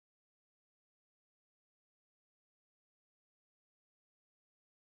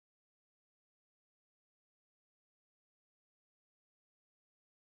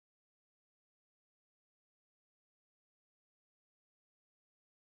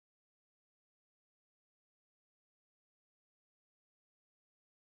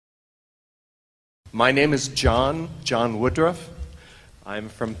My name is John Woodruff. I'm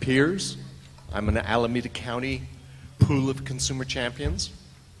from Piers. I'm an Alameda County pool of consumer champions.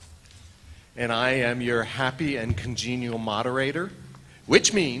 And I am your happy and congenial moderator,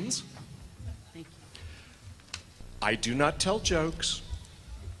 which means I do not tell jokes.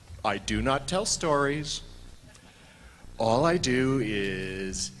 I do not tell stories. All I do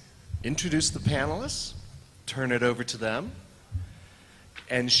is introduce the panelists, turn it over to them,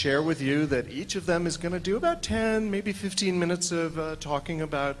 and share with you that each of them is going to do about 10, maybe 15 minutes of talking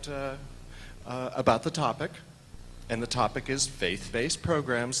about the topic. And the topic is faith-based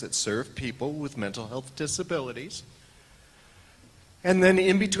programs that serve people with mental health disabilities. And then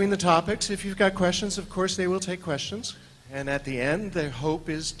in between the topics, if you've got questions, of course they will take questions. And at the end, the hope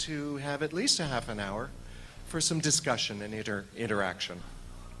is to have at least a half an hour for some discussion and interaction.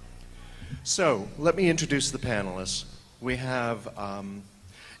 So let me introduce the panelists. We have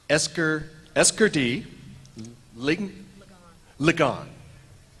Esker D. Ligon.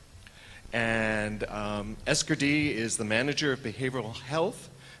 And Esker D. is the manager of behavioral health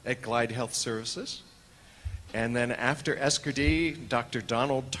at Glide Health Services. And then after Esker D., Dr.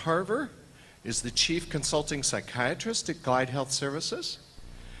 Donald Tarver is the chief consulting psychiatrist at Glide Health Services.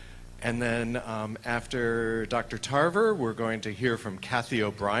 And then after Dr. Tarver, we're going to hear from Kathy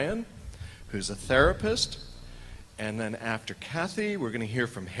O'Brien, who's a therapist. And then after Kathy, we're going to hear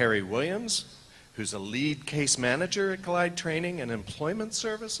from Harry Williams, who's a lead case manager at Glide Training and Employment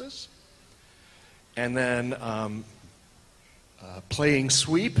Services. And then playing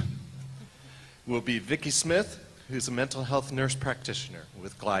sweep will be Vicki Smith, who's a mental health nurse practitioner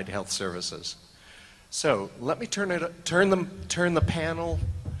with Glide Health Services. So let me turn the panel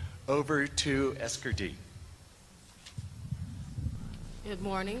over to Esker D. Good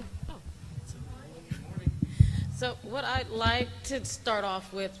morning. So what I'd like to start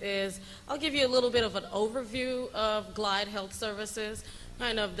off with is I'll give you a little bit of an overview of Glide Health Services,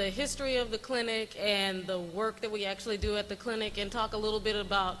 kind of the history of the clinic and the work that we actually do at the clinic, and talk a little bit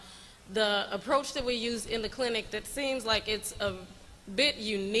about the approach that we use in the clinic that seems like it's a bit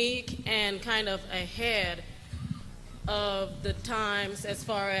unique and kind of ahead of the times as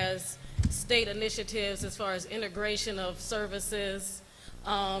far as state initiatives, as far as integration of services,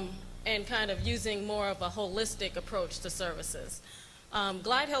 and kind of using more of a holistic approach to services.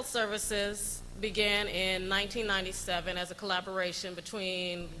 Glide Health Services began in 1997 as a collaboration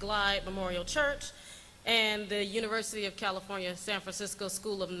between Glide Memorial Church and the University of California, San Francisco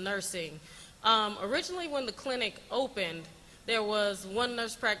School of Nursing. Originally when the clinic opened, there was one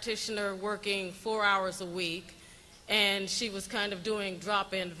nurse practitioner working 4 hours a week, and she was kind of doing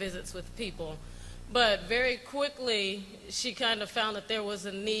drop-in visits with people. But very quickly, she kind of found that there was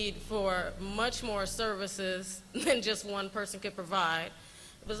a need for much more services than just one person could provide.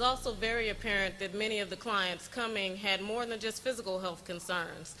 It was also very apparent that many of the clients coming had more than just physical health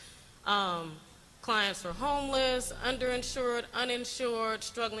concerns. Clients were homeless, underinsured, uninsured,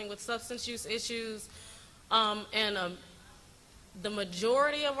 struggling with substance use issues, and the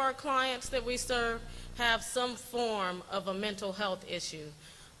majority of our clients that we serve have some form of a mental health issue.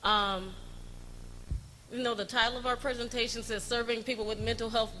 You know, the title of our presentation says serving people with mental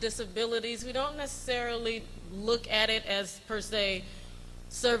health disabilities. We don't necessarily look at it as per se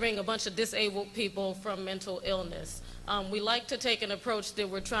serving a bunch of disabled people from mental illness. We like to take an approach that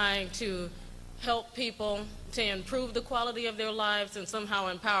we're trying to help people to improve the quality of their lives and somehow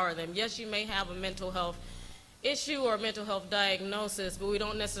empower them. Yes, you may have a mental health issue or a mental health diagnosis, but we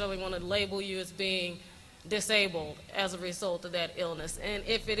don't necessarily want to label you as being disabled as a result of that illness. And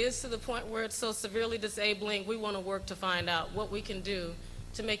if it is to the point where it's so severely disabling, we want to work to find out what we can do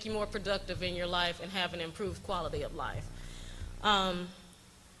to make you more productive in your life and have an improved quality of life.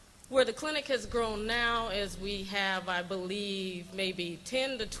 Where the clinic has grown now is we have, I believe, maybe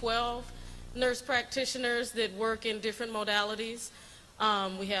 10 to 12 nurse practitioners that work in different modalities.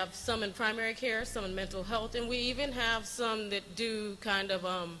 We have some in primary care, some in mental health, and we even have some that do kind of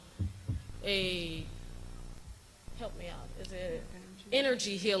help me out, is it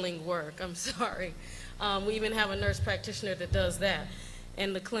energy healing work? I'm sorry. We even have a nurse practitioner that does that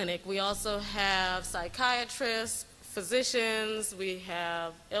in the clinic. We also have psychiatrists, physicians, we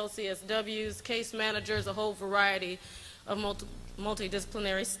have LCSWs, case managers, a whole variety of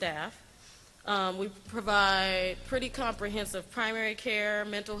multidisciplinary staff. We provide pretty comprehensive primary care,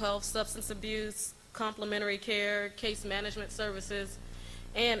 mental health, substance abuse, complementary care, case management services,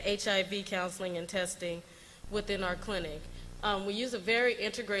 and HIV counseling and testing within our clinic. We use a very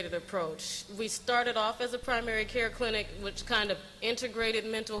integrated approach. We started off as a primary care clinic which kind of integrated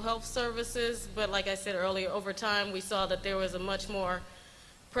mental health services, but like I said earlier, over time we saw that there was a much more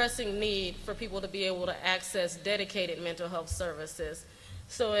pressing need for people to be able to access dedicated mental health services.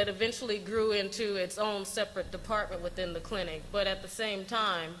 So it eventually grew into its own separate department within the clinic, but at the same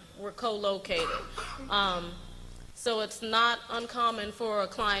time, we're co-located. So it's not uncommon for a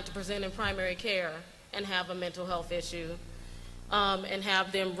client to present in primary care and have a mental health issue, and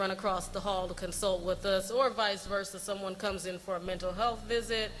have them run across the hall to consult with us, or vice versa. Someone comes in for a mental health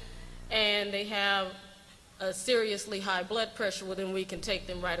visit and they have a seriously high blood pressure, well, then we can take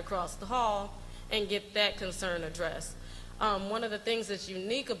them right across the hall and get that concern addressed. One of the things that's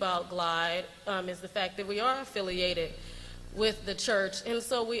unique about Glide is the fact that we are affiliated with the church, and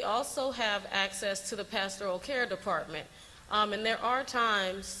so we also have access to the pastoral care department. And there are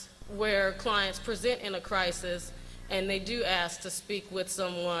times where clients present in a crisis and they do ask to speak with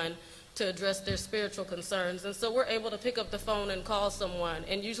someone to address their spiritual concerns, and so we're able to pick up the phone and call someone,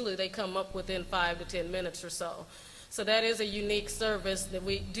 and usually they come up within 5 to 10 minutes or so. So that is a unique service that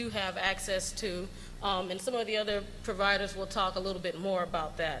we do have access to, and some of the other providers will talk a little bit more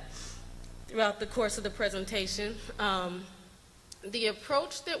about that throughout the course of the presentation. The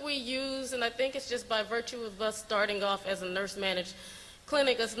approach that we use, and I think it's just by virtue of us starting off as a nurse-managed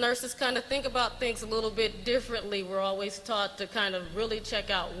clinic, as nurses kind of think about things a little bit differently. We're always taught to kind of really check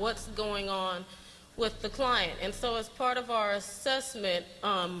out what's going on with the client. And so as part of our assessment,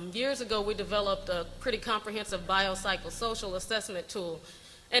 years ago we developed a pretty comprehensive biopsychosocial assessment tool.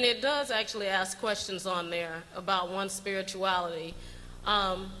 And it does actually ask questions on there about one's spirituality.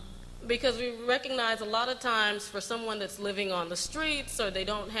 Because we recognize a lot of times for someone that's living on the streets or they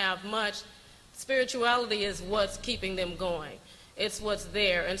don't have much, spirituality is what's keeping them going. It's what's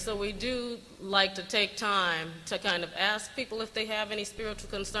there. And so we do like to take time to kind of ask people if they have any spiritual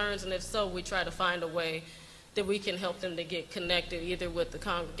concerns, and if so, we try to find a way that we can help them to get connected either with the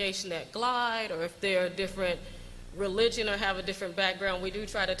congregation at Glide, or if they're a different religion or have a different background, we do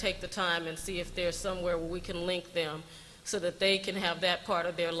try to take the time and see if there's somewhere where we can link them so that they can have that part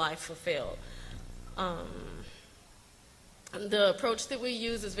of their life fulfilled. The approach that we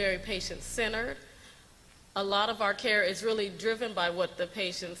use is very patient-centered. A lot of our care is really driven by what the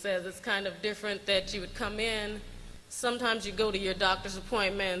patient says. It's kind of different that you would come in, sometimes you go to your doctor's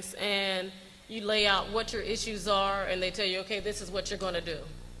appointments and you lay out what your issues are and they tell you, okay, this is what you're going to do.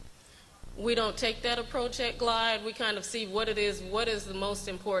 We don't take that approach at Glide. We kind of see what it is, what is the most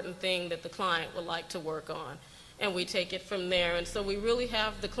important thing that the client would like to work on, and we take it from there. And so we really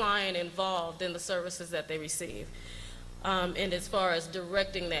have the client involved in the services that they receive. And as far as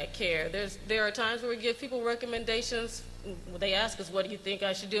directing that care, there are times where we give people recommendations. They ask us, what do you think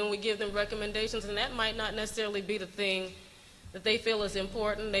I should do? And we give them recommendations, and that might not necessarily be the thing that they feel is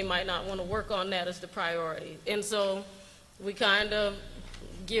important. They might not want to work on that as the priority. And so we kind of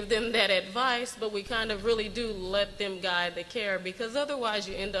give them that advice, but we kind of really do let them guide the care, because otherwise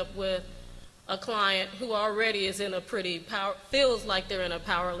you end up with a client who already is in a feels like they're in a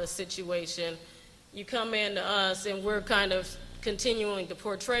powerless situation. You come in to us and we're kind of continuing to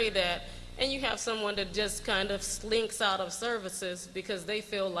portray that, and you have someone that just kind of slinks out of services because they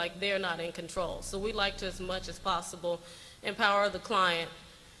feel like they're not in control. So we like to, as much as possible, empower the client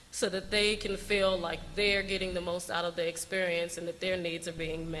so that they can feel like they're getting the most out of the experience and that their needs are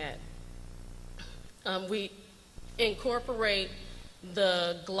being met. We incorporate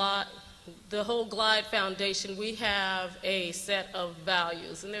the whole Glide Foundation. We have a set of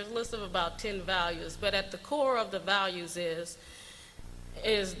values, and there's a list of about 10 values, but at the core of the values is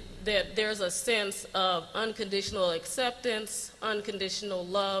that there's a sense of unconditional acceptance, unconditional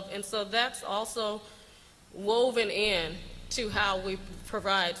love, and so that's also woven in to how we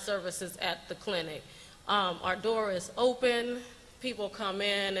provide services at the clinic. Our door is open, people come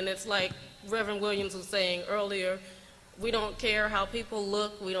in, and it's like Reverend Williams was saying earlier, we don't care how people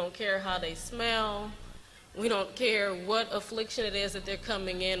look, we don't care how they smell, we don't care what affliction it is that they're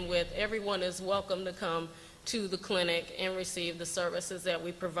coming in with. Everyone is welcome to come to the clinic and receive the services that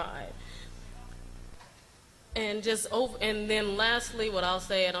we provide. And then lastly, what I'll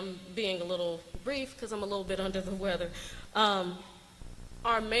say, and I'm being a little brief because I'm a little bit under the weather,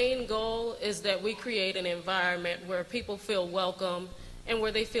 our main goal is that we create an environment where people feel welcome and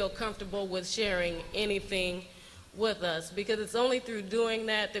where they feel comfortable with sharing anything with us, because it's only through doing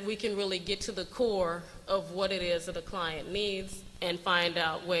that that we can really get to the core of what it is that a client needs and find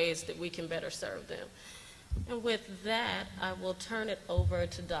out ways that we can better serve them. And with that, I will turn it over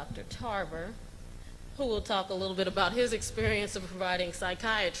to Dr. Tarver, who will talk a little bit about his experience of providing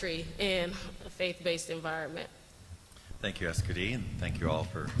psychiatry in a faith-based environment. Thank you, Escudie, and thank you all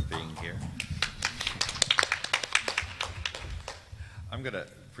for being here. I'm going to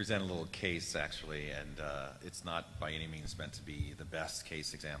present a little case, actually, and it's not by any means meant to be the best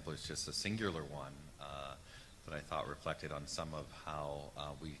case example. It's just a singular one that I thought reflected on some of how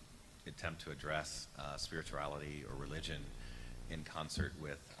we attempt to address spirituality or religion in concert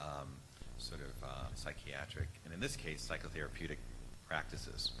with psychiatric, and in this case, psychotherapeutic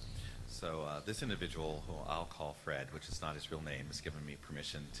practices. So this individual, who I'll call Fred, which is not his real name, has given me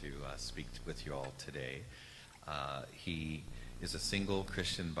permission to speak with you all today. He is a single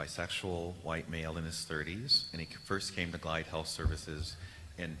Christian bisexual white male in his 30s, and he first came to Glide Health Services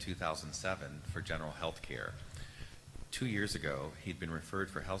in 2007 for general health care. 2 years ago, he'd been referred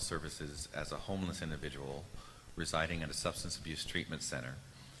for health services as a homeless individual residing at a substance abuse treatment center.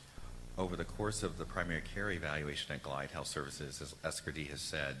 Over the course of the primary care evaluation at Glide Health Services, as Esker D has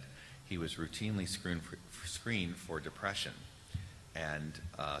said, he was routinely screened for depression, and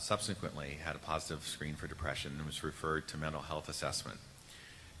subsequently had a positive screen for depression and was referred to mental health assessment.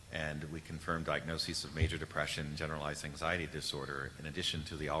 And we confirmed diagnoses of major depression, generalized anxiety disorder, in addition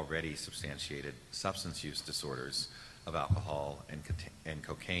to the already substantiated substance use disorders of alcohol and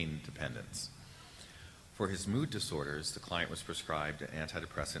cocaine dependence. For his mood disorders, the client was prescribed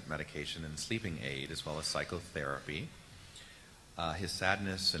antidepressant medication and sleeping aid, as well as psychotherapy. His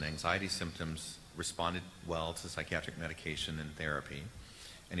sadness and anxiety symptoms responded well to psychiatric medication and therapy,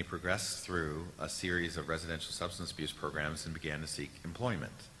 and he progressed through a series of residential substance abuse programs and began to seek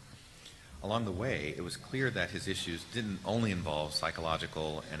employment. Along the way, it was clear that his issues didn't only involve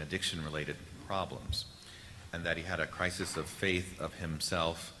psychological and addiction-related problems, and that he had a crisis of faith of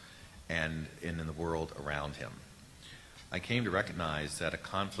himself and in the world around him. I came to recognize that a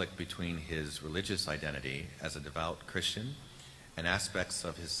conflict between his religious identity as a devout Christian and aspects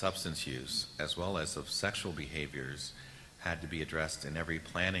of his substance use, as well as of sexual behaviors, had to be addressed in every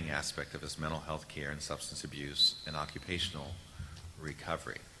planning aspect of his mental health care and substance abuse and occupational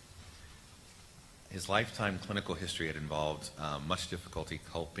recovery. His lifetime clinical history had involved much difficulty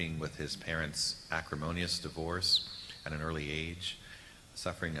coping with his parents' acrimonious divorce at an early age,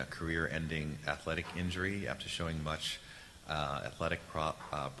 suffering a career-ending athletic injury after showing much athletic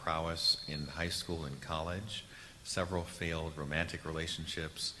prowess in high school and college, several failed romantic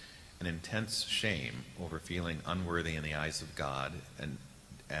relationships, and intense shame over feeling unworthy in the eyes of God, and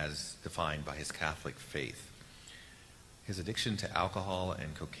as defined by his Catholic faith. His addiction to alcohol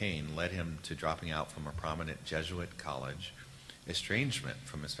and cocaine led him to dropping out from a prominent Jesuit college, estrangement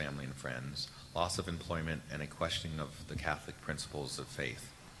from his family and friends, loss of employment, and a questioning of the Catholic principles of faith.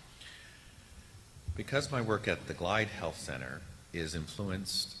 Because my work at the Glide Health Center is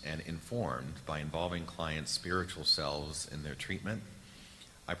influenced and informed by involving clients' spiritual selves in their treatment,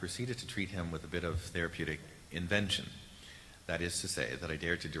 I proceeded to treat him with a bit of therapeutic invention. That is to say, that I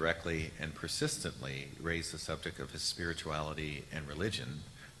dared to directly and persistently raise the subject of his spirituality and religion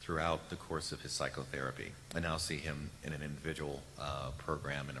throughout the course of his psychotherapy. I now see him in an individual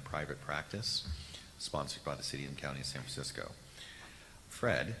program in a private practice sponsored by the City and County of San Francisco.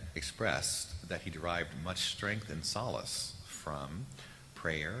 Fred expressed that he derived much strength and solace from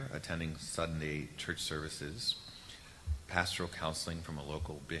prayer, attending Sunday church services, pastoral counseling from a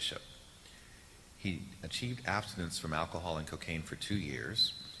local bishop. He achieved abstinence from alcohol and cocaine for 2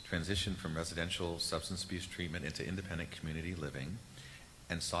 years, transitioned from residential substance abuse treatment into independent community living,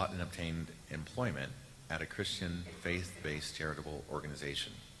 and sought and obtained employment at a Christian faith-based charitable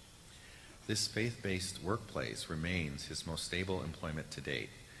organization. This faith-based workplace remains his most stable employment to date,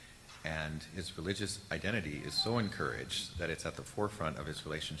 and his religious identity is so encouraged that it's at the forefront of his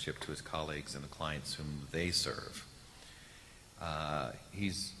relationship to his colleagues and the clients whom they serve.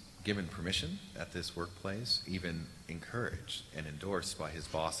 He's given permission at this workplace, even encouraged and endorsed by his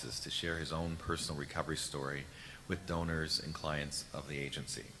bosses to share his own personal recovery story with donors and clients of the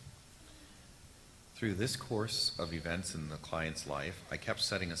agency. Through this course of events in the client's life, I kept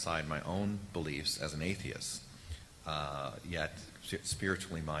setting aside my own beliefs as an atheist, yet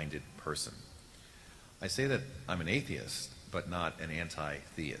spiritually minded person. I say that I'm an atheist, but not an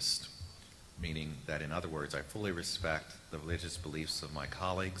anti-theist, meaning that, in other words, I fully respect the religious beliefs of my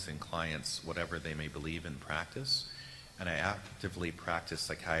colleagues and clients, whatever they may believe in practice, and I actively practice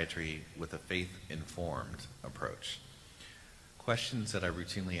psychiatry with a faith-informed approach. Questions that I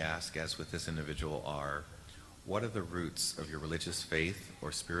routinely ask, as with this individual, are: what are the roots of your religious faith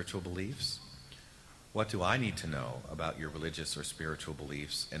or spiritual beliefs? What do I need to know about your religious or spiritual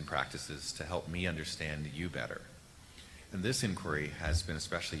beliefs and practices to help me understand you better? And this inquiry has been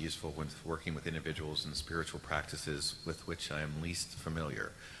especially useful when working with individuals in spiritual practices with which I am least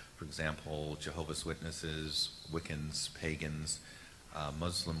familiar. For example, Jehovah's Witnesses, Wiccans, pagans,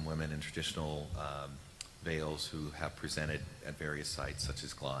 Muslim women in traditional Vales who have presented at various sites such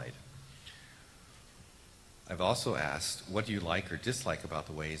as Glide. I've also asked, what do you like or dislike about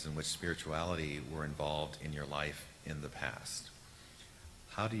the ways in which spirituality were involved in your life in the past?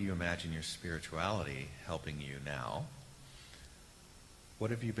 How do you imagine your spirituality helping you now? What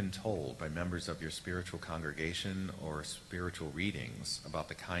have you been told by members of your spiritual congregation or spiritual readings about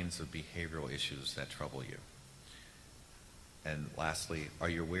the kinds of behavioral issues that trouble you? And lastly, are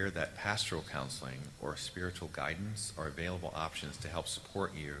you aware that pastoral counseling or spiritual guidance are available options to help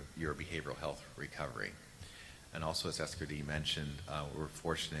support your behavioral health recovery? And also, as Esker D. mentioned, we're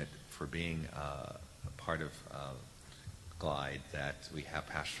fortunate for being a part of Glide that we have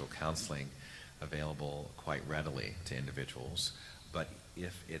pastoral counseling available quite readily to individuals. But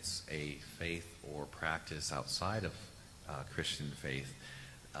if it's a faith or practice outside of Christian faith,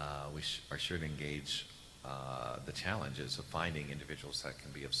 we are sure to engage the challenges of finding individuals that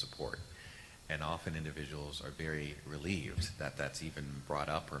can be of support. And often individuals are very relieved that that's even brought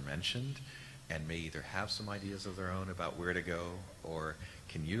up or mentioned, and may either have some ideas of their own about where to go or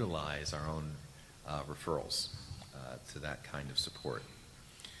can utilize our own referrals to that kind of support.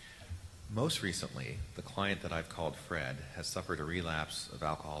 Most recently, the client that I've called Fred has suffered a relapse of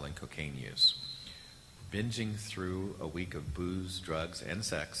alcohol and cocaine use. Binging through a week of booze, drugs, and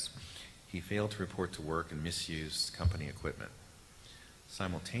sex, he failed to report to work and misused company equipment.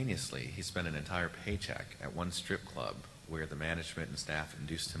 Simultaneously, he spent an entire paycheck at one strip club where the management and staff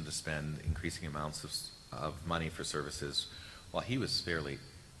induced him to spend increasing amounts of money for services while he was fairly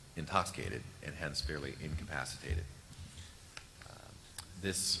intoxicated and hence fairly incapacitated.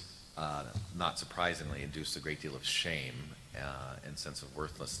 This not surprisingly, induced a great deal of shame and sense of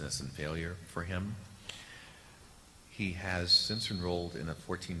worthlessness and failure for him. He has since enrolled in a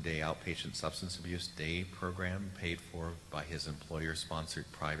 14-day outpatient substance abuse day program paid for by his employer-sponsored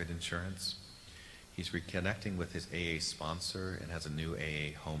private insurance. He's reconnecting with his AA sponsor and has a new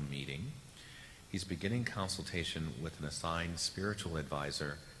AA home meeting. He's beginning consultation with an assigned spiritual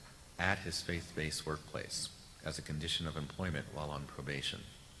advisor at his faith-based workplace as a condition of employment while on probation.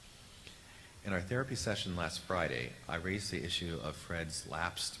 In our therapy session last Friday, I raised the issue of Fred's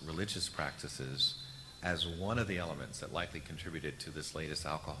lapsed religious practices as one of the elements that likely contributed to this latest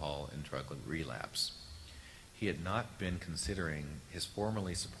alcohol and drug relapse. He had not been considering his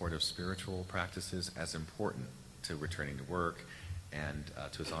formerly supportive spiritual practices as important to returning to work and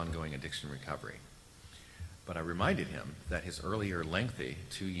to his ongoing addiction recovery. But I reminded him that his earlier lengthy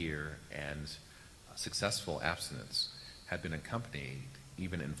 2-year and successful abstinence had been accompanied,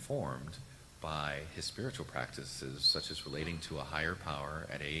 even informed, by his spiritual practices, such as relating to a higher power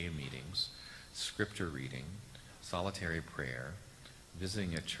at AA meetings, scripture reading, solitary prayer,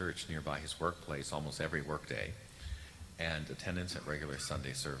 visiting a church nearby his workplace almost every workday, and attendance at regular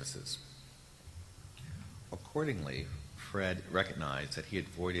Sunday services. Accordingly, Fred recognized that he had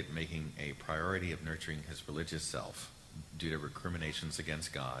avoided making a priority of nurturing his religious self due to recriminations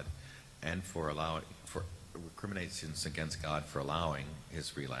against God and for recriminations against God for allowing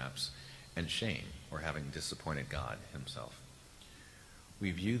his relapse, and shame or having disappointed God himself.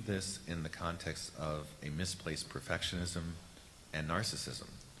 We view this in the context of a misplaced perfectionism and narcissism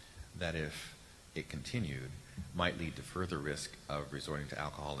that, if it continued, might lead to further risk of resorting to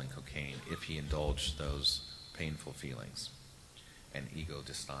alcohol and cocaine if he indulged those painful feelings and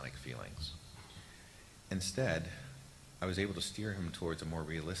ego-dystonic feelings. Instead, I was able to steer him towards a more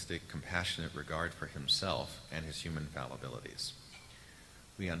realistic, compassionate regard for himself and his human fallibilities.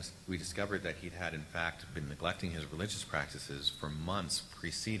 We discovered that he had in fact been neglecting his religious practices for months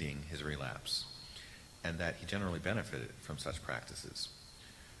preceding his relapse, and that he generally benefited from such practices.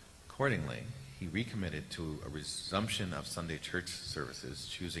 Accordingly, he recommitted to a resumption of Sunday church services,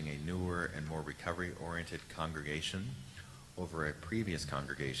 choosing a newer and more recovery-oriented congregation over a previous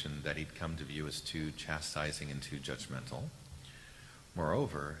congregation that he'd come to view as too chastising and too judgmental.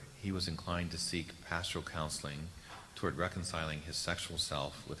 Moreover, he was inclined to seek pastoral counseling toward reconciling his sexual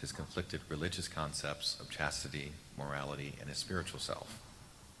self with his conflicted religious concepts of chastity, morality, and his spiritual self.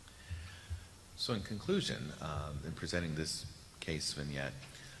 So in conclusion, in presenting this case vignette,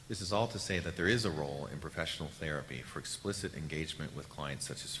 this is all to say that there is a role in professional therapy for explicit engagement with clients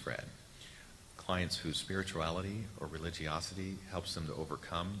such as Fred. Clients whose spirituality or religiosity helps them to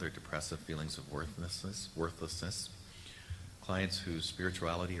overcome their depressive feelings of worthlessness. Clients whose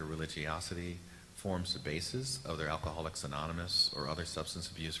spirituality or religiosity forms the basis of their Alcoholics Anonymous or other substance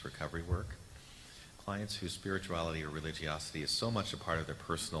abuse recovery work. Clients whose spirituality or religiosity is so much a part of their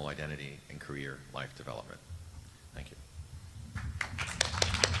personal identity and career life development. Thank you.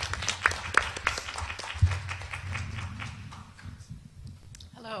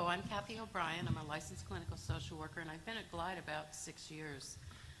 Hello, I'm Kathy O'Brien. I'm a licensed clinical social worker, and I've been at Glide about 6 years.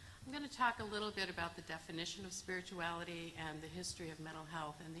 I'm going to talk a little bit about the definition of spirituality and the history of mental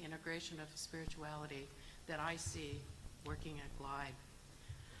health and the integration of spirituality that I see working at Glide.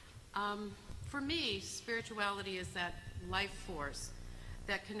 For me, spirituality is that life force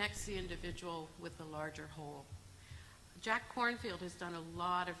that connects the individual with the larger whole. Jack Kornfield has done a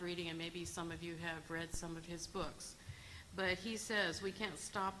lot of reading, and maybe some of you have read some of his books. But he says we can't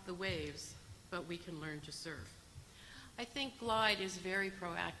stop the waves, but we can learn to surf. I think Glide is very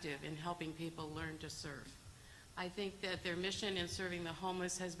proactive in helping people learn to surf. I think that their mission in serving the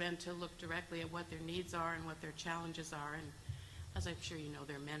homeless has been to look directly at what their needs are and what their challenges are, and as I'm sure you know,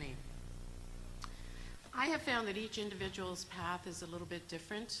 there are many. I have found that each individual's path is a little bit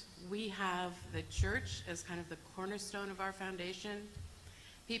different. We have the church as kind of the cornerstone of our foundation.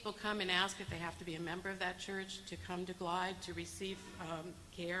 People come and ask if they have to be a member of that church to come to Glide to receive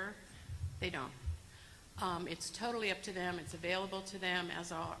care. They don't. It's totally up to them. It's available to them,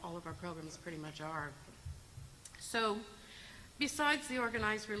 as all of our programs pretty much are. So besides the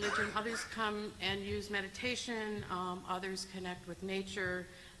organized religion, others come and use meditation. Others connect with nature.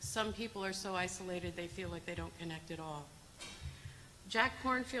 Some people are so isolated they feel like they don't connect at all. Jack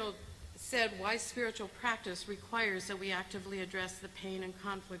Kornfield said why spiritual practice requires that we actively address the pain and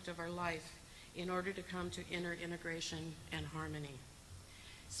conflict of our life in order to come to inner integration and harmony.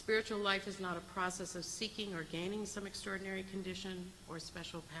 Spiritual life is not a process of seeking or gaining some extraordinary condition or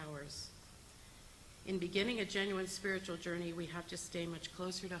special powers. In beginning a genuine spiritual journey, we have to stay much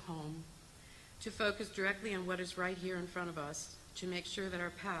closer to home, to focus directly on what is right here in front of us, to make sure that our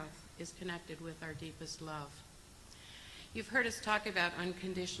path is connected with our deepest love. You've heard us talk about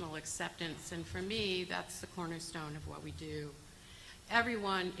unconditional acceptance, and for me, that's the cornerstone of what we do.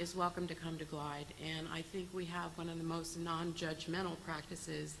 Everyone is welcome to come to Glide, and I think we have one of the most non-judgmental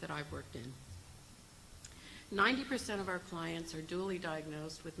practices that I've worked in. 90% of our clients are dually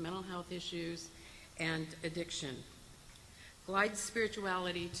diagnosed with mental health issues and addiction. Glide's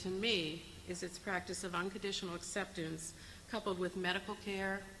spirituality, to me, is its practice of unconditional acceptance coupled with medical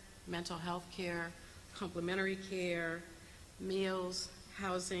care, mental health care, complementary care, meals,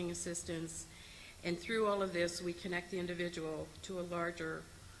 housing assistance, and through all of this, we connect the individual to a larger,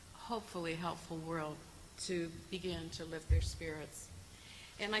 hopefully helpful world to begin to lift their spirits.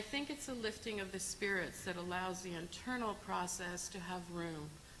 And I think it's a lifting of the spirits that allows the internal process to have room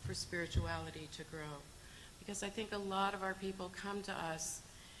for spirituality to grow. Because I think a lot of our people come to us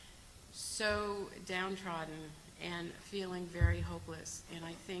so downtrodden and feeling very hopeless. And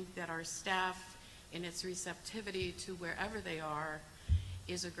I think that our staff, in its receptivity to wherever they are,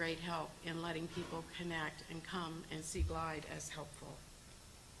 is a great help in letting people connect and come and see Glide as helpful.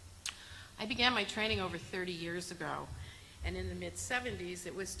 I began my training over 30 years ago, and in the mid-70s,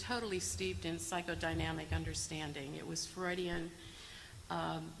 it was totally steeped in psychodynamic understanding. It was Freudian,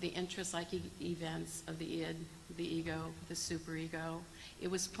 the intrapsychic events of the id, the ego, the superego.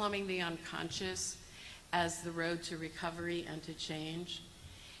 It was plumbing the unconscious as the road to recovery and to change.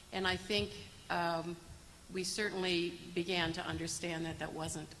 And I think we certainly began to understand that that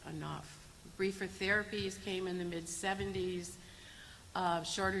wasn't enough. Briefer therapies came in the mid-70s,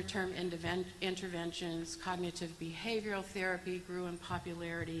 shorter-term interventions, cognitive behavioral therapy grew in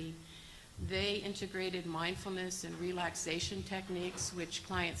popularity. They integrated mindfulness and relaxation techniques, which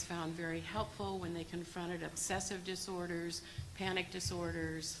clients found very helpful when they confronted obsessive disorders, panic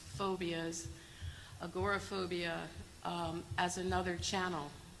disorders, phobias, agoraphobia, as another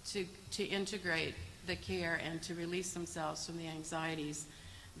channel to integrate the care and to release themselves from the anxieties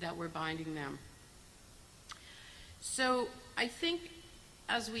that were binding them. So I think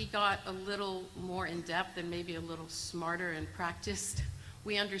as we got a little more in depth and maybe a little smarter and practiced,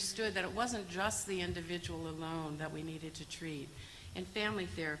 we understood that it wasn't just the individual alone that we needed to treat. And family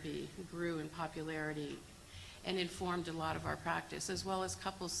therapy grew in popularity and informed a lot of our practice, as well as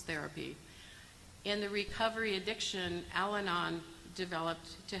couples therapy. In the recovery addiction, Al-Anon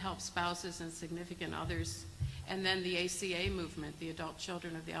developed to help spouses and significant others. And then the ACA movement, the Adult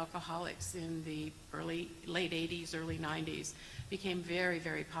Children of the Alcoholics, in the late 80s, early 90s, became very,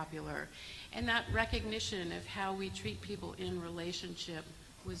 very popular. And that recognition of how we treat people in relationship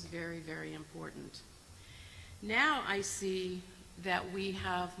was very, very important. Now I see that we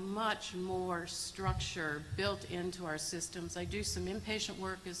have much more structure built into our systems. I do some inpatient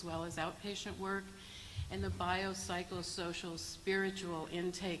work as well as outpatient work, and the biopsychosocial spiritual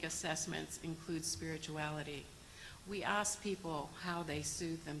intake assessments include spirituality. We ask people how they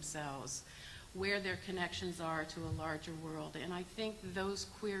soothe themselves, where their connections are to a larger world, and I think those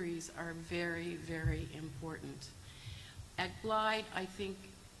queries are very, very important. At Glide, I think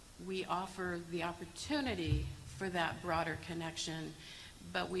we offer the opportunity for that broader connection,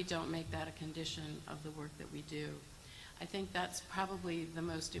 but we don't make that a condition of the work that we do. I think that's probably the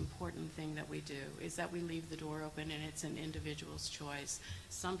most important thing that we do, is that we leave the door open and it's an individual's choice.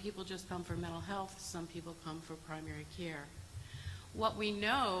 Some people just come for mental health, some people come for primary care. What we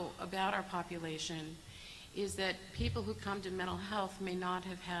know about our population is that people who come to mental health may not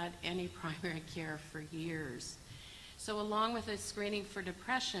have had any primary care for years. So along with a screening for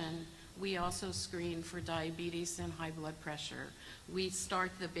depression, we also screen for diabetes and high blood pressure. We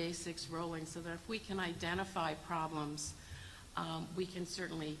start the basics rolling so that if we can identify problems, we can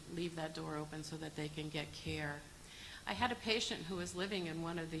certainly leave that door open so that they can get care. I had a patient who was living in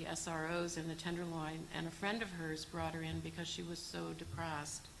one of the SROs in the Tenderloin, and a friend of hers brought her in because she was so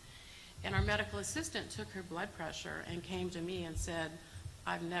depressed. And our medical assistant took her blood pressure and came to me and said,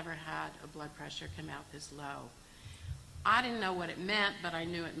 "I've never had a blood pressure come out this low." I didn't know what it meant, but I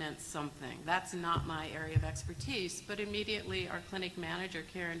knew it meant something. That's not my area of expertise, but immediately our clinic manager,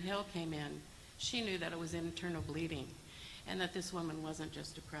 Karen Hill, came in. She knew that it was internal bleeding and that this woman wasn't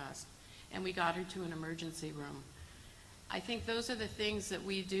just depressed. And we got her to an emergency room. I think those are the things that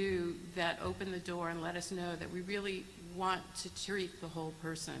we do that open the door and let us know that we really want to treat the whole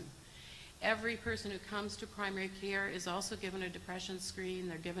person. Every person who comes to primary care is also given a depression screen.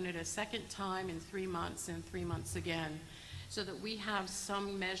 They're given it a second time in 3 months and 3 months again, so that we have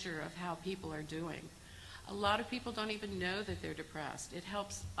some measure of how people are doing. A lot of people don't even know that they're depressed. It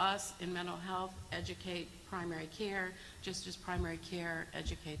helps us in mental health educate primary care, just as primary care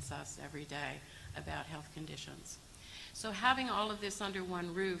educates us every day about health conditions. So having all of this under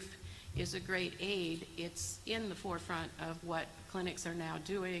one roof is a great aid. It's in the forefront of what clinics are now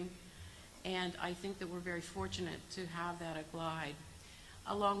doing, and I think that we're very fortunate to have that at Glide.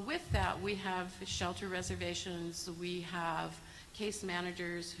 Along with that, we have shelter reservations, we have case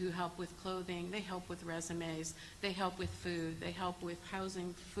managers who help with clothing, they help with resumes, they help with food, they help with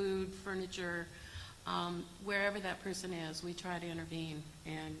housing, food, furniture. Wherever that person is, we try to intervene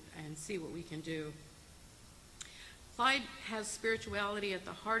and see what we can do. Glide has spirituality at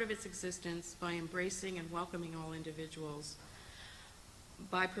the heart of its existence by embracing and welcoming all individuals.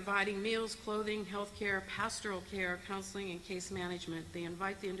 By providing meals, clothing, health care, pastoral care, counseling, and case management, they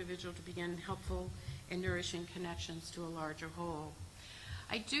invite the individual to begin helpful and nourishing connections to a larger whole.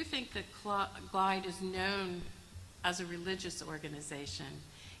 I do think that Glide is known as a religious organization,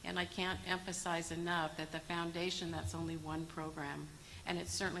 and I can't emphasize enough that the foundation, that's only one program, and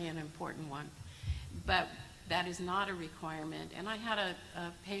it's certainly an important one. But that is not a requirement. And I had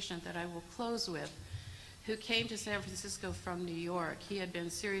a patient that I will close with who came to San Francisco from New York. He had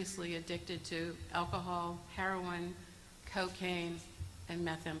been seriously addicted to alcohol, heroin, cocaine, and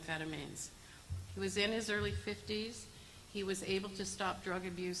methamphetamines. He was in his early 50s. He was able to stop drug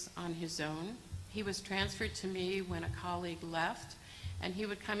abuse on his own. He was transferred to me when a colleague left, and he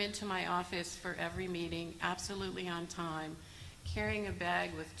would come into my office for every meeting, absolutely on time, carrying a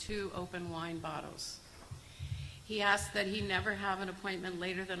bag with 2 open wine bottles. He asked that he never have an appointment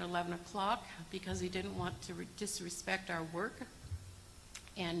later than 11 o'clock because he didn't want to disrespect our work,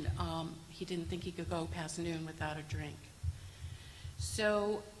 and he didn't think he could go past noon without a drink.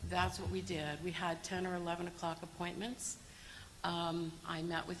 So that's what we did. We had 10 or 11 o'clock appointments. I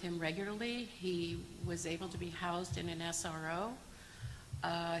met with him regularly. He was able to be housed in an SRO.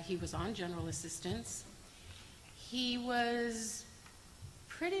 He was on general assistance. He was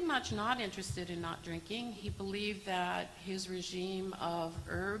pretty much not interested in not drinking. He believed that his regime of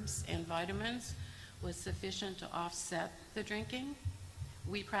herbs and vitamins was sufficient to offset the drinking.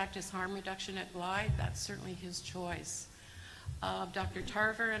 We practice harm reduction at Glide. That's certainly his choice. Dr.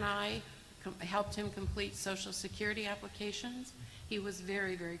 Tarver and I helped him complete Social Security applications. He was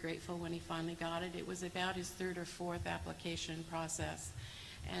very, very grateful when he finally got it. It was about his 3rd or 4th application process.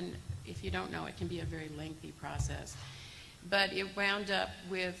 And if you don't know, it can be a very lengthy process. But it wound up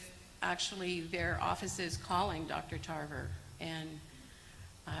with actually their offices calling Dr. Tarver and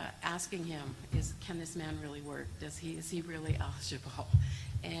asking him, can this man really work? Is he really eligible?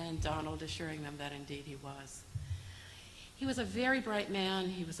 And Donald assuring them that indeed he was. He was a very bright man.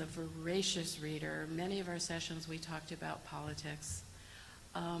 He was a voracious reader. Many of our sessions we talked about politics.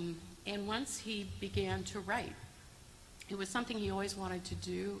 And once he began to write, it was something he always wanted to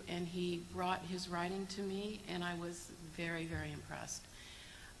do, and he brought his writing to me, and I was very, very impressed.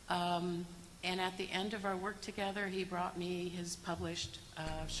 And at the end of our work together, he brought me his published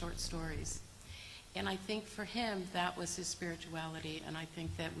short stories. And I think for him, that was his spirituality, and I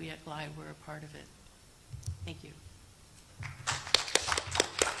think that we at Glide were a part of it. Thank you.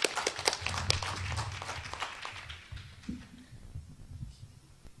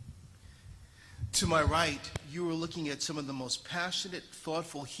 To my right, you are looking at some of the most passionate,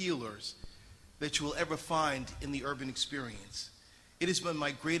 thoughtful healers that you will ever find in the urban experience. It has been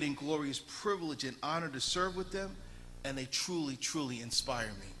my great and glorious privilege and honor to serve with them, and they truly, truly inspire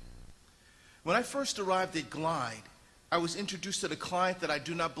me. When I first arrived at Glide, I was introduced to a client that I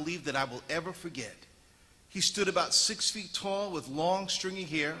do not believe that I will ever forget. He stood about 6 feet tall with long, stringy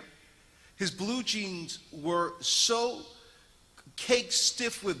hair. His blue jeans were so caked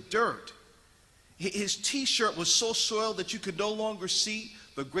stiff with dirt. His t-shirt was so soiled that you could no longer see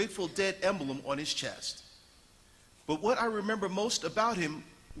the Grateful Dead emblem on his chest. But what I remember most about him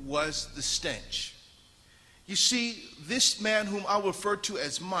was the stench. You see, this man, whom I refer to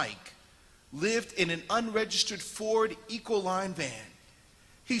as Mike, lived in an unregistered Ford Ecoline van.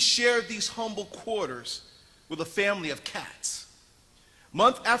 He shared these humble quarters with a family of cats.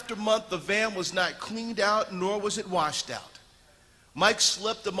 Month after month, the van was not cleaned out, nor was it washed out. Mike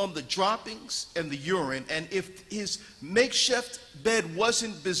slept among the droppings and the urine, and if his makeshift bed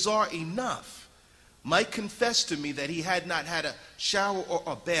wasn't bizarre enough, Mike confessed to me that he had not had a shower or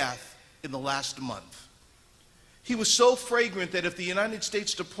a bath in the last month. He was so fragrant that if the United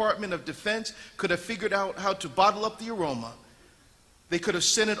States Department of Defense could have figured out how to bottle up the aroma, they could have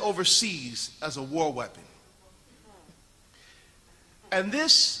sent it overseas as a war weapon. And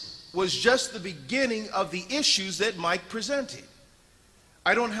this was just the beginning of the issues that Mike presented.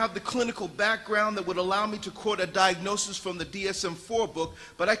 I don't have the clinical background that would allow me to quote a diagnosis from the DSM-4 book,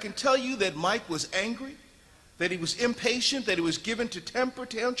 but I can tell you that Mike was angry, that he was impatient, that he was given to temper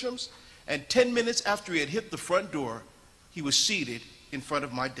tantrums, and 10 minutes after he had hit the front door, he was seated in front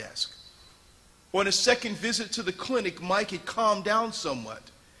of my desk. On his second visit to the clinic, Mike had calmed down somewhat,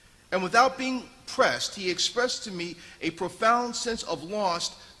 and without being pressed, he expressed to me a profound sense of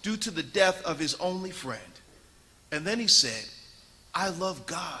loss due to the death of his only friend. And then he said, "I love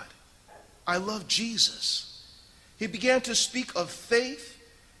God. I love Jesus." He began to speak of faith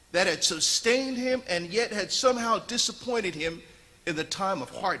that had sustained him and yet had somehow disappointed him in the time of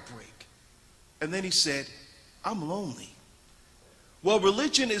heartbreak. And then he said, "I'm lonely." Well,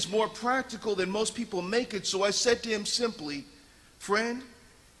 religion is more practical than most people make it, so I said to him simply, "Friend,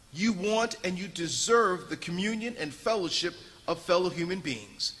 you want and you deserve the communion and fellowship of fellow human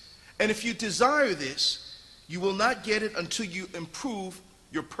beings. And if you desire this, you will not get it until you improve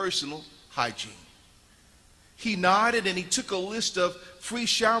your personal hygiene." He nodded and he took a list of free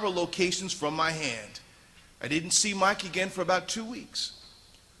shower locations from my hand. I didn't see Mike again for about 2 weeks.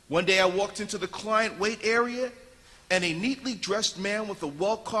 One day I walked into the client wait area and a neatly dressed man with a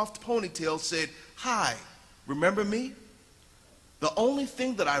well-coiffed ponytail said, "Hi, remember me?" The only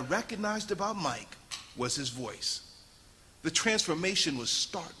thing that I recognized about Mike was his voice. The transformation was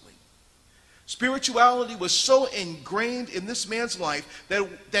startling. Spirituality was so ingrained in this man's life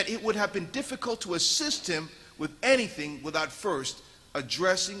that it would have been difficult to assist him with anything without first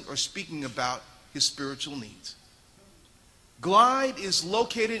addressing or speaking about his spiritual needs. Glide is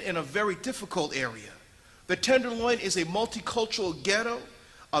located in a very difficult area. The Tenderloin is a multicultural ghetto,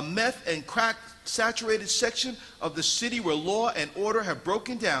 a meth and crack saturated section of the city where law and order have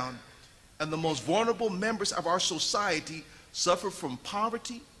broken down, and the most vulnerable members of our society suffer from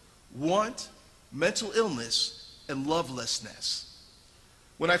poverty, want, mental illness, and lovelessness.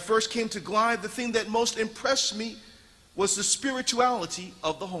 When I first came to Glide, the thing that most impressed me was the spirituality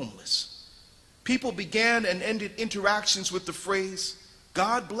of the homeless. People began and ended interactions with the phrase,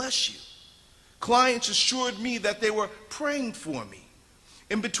 "God bless you." Clients assured me that they were praying for me.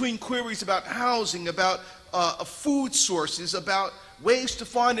 In between queries about housing, about food sources, about ways to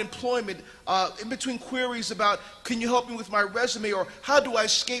find employment, in between queries about, "Can you help me with my resume?" or "How do I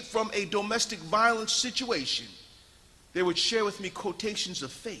escape from a domestic violence situation?" they would share with me quotations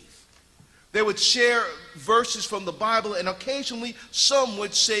of faith. They would share verses from the Bible, and occasionally some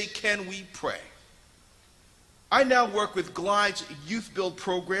would say, "Can we pray?" I now work with Glide's Youth Build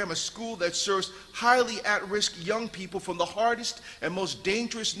program, a school that serves highly at-risk young people from the hardest and most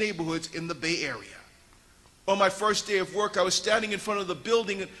dangerous neighborhoods in the Bay Area. On my first day of work, I was standing in front of the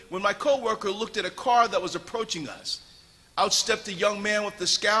building when my coworker looked at a car that was approaching us. Out stepped a young man with a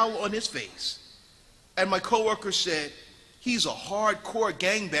scowl on his face. And my coworker said, "He's a hardcore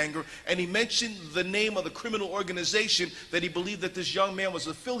gangbanger," and he mentioned the name of the criminal organization that he believed that this young man was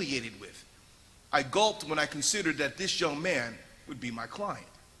affiliated with. I gulped when I considered that this young man would be my client.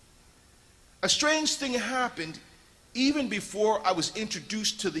 A strange thing happened even before I was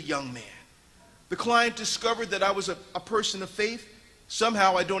introduced to the young man. The client discovered that I was a person of faith.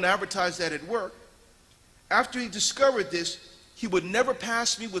 Somehow I don't advertise that at work. After he discovered this, he would never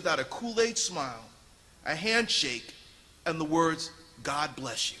pass me without a Kool-Aid smile, a handshake, and the words, "God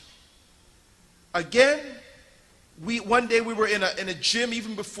bless you." Again, one day we were in a gym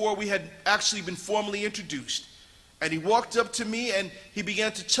even before we had actually been formally introduced. And he walked up to me and he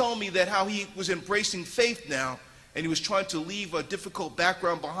began to tell me that how he was embracing faith now and he was trying to leave a difficult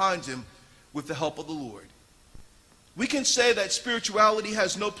background behind him with the help of the Lord. We can say that spirituality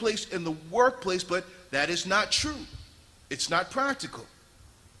has no place in the workplace, but that is not true. It's not practical.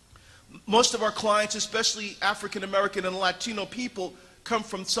 Most of our clients, especially African American and Latino people, come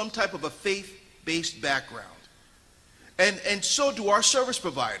from some type of a faith-based background. And so do our service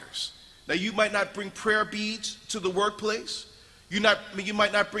providers. Now, you might not bring prayer beads to the workplace. You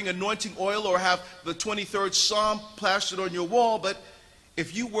might not bring anointing oil or have the 23rd Psalm plastered on your wall, but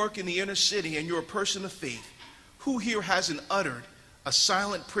if you work in the inner city and you're a person of faith, who here hasn't uttered a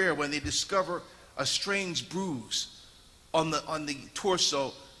silent prayer when they discover a strange bruise on the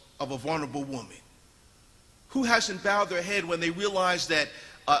torso of a vulnerable woman? Who hasn't bowed their head when they realize that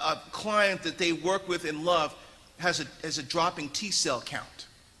a client that they work with and love has a dropping T-cell count?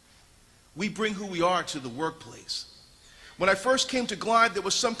 We bring who we are to the workplace. When I first came to Glide, there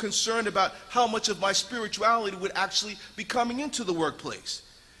was some concern about how much of my spirituality would actually be coming into the workplace.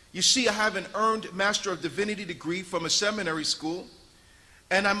 You see, I have an earned Master of Divinity degree from a seminary school,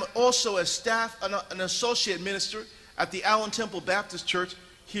 and I'm also an associate minister at the Allen Temple Baptist Church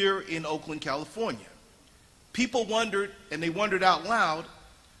here in Oakland, California. People wondered, and they wondered out loud,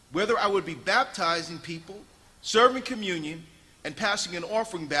 whether I would be baptizing people, serving communion, and passing an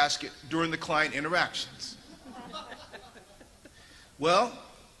offering basket during the client interactions. Well,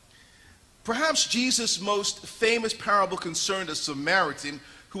 perhaps Jesus' most famous parable concerned a Samaritan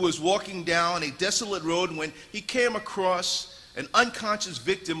who was walking down a desolate road when he came across an unconscious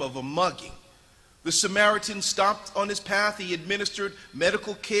victim of a mugging. The Samaritan stopped on his path. He administered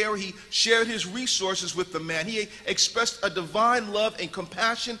medical care. He shared his resources with the man. He expressed a divine love and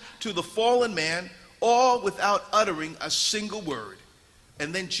compassion to the fallen man, all without uttering a single word.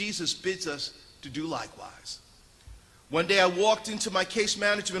 And then Jesus bids us to do likewise. One day I walked into my case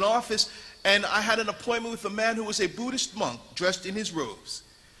management office and I had an appointment with a man who was a Buddhist monk dressed in his robes.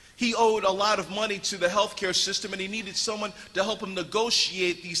 He owed a lot of money to the healthcare system and he needed someone to help him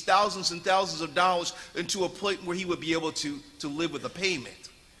negotiate these thousands and thousands of dollars into a point where he would be able to live with a payment.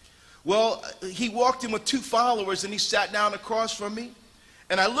 Well, he walked in with two followers and he sat down across from me.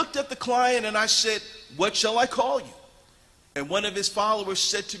 And I looked at the client and I said, "What shall I call you?" And one of his followers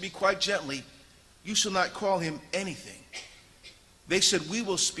said to me quite gently, "You shall not call him anything." They said, "We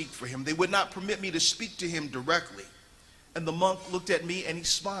will speak for him." They would not permit me to speak to him directly. And the monk looked at me and he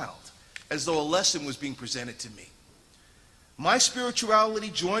smiled, as though a lesson was being presented to me. My spirituality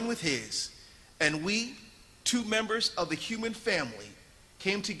joined with his, and we, two members of the human family,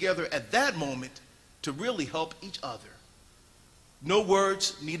 came together at that moment to really help each other. No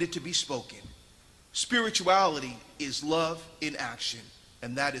words needed to be spoken. Spirituality is love in action,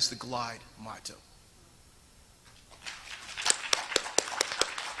 and that is the Glide motto.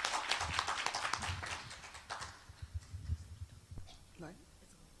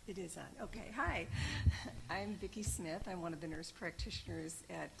 It is on. Okay, hi. I'm Vicki Smith. I'm one of the nurse practitioners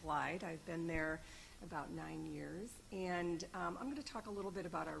at Glide. I've been there about 9 years. And I'm going to talk a little bit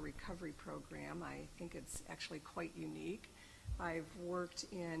about our recovery program. I think it's actually quite unique. I've worked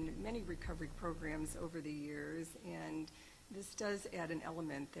in many recovery programs over the years, and this does add an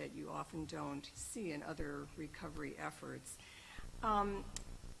element that you often don't see in other recovery efforts.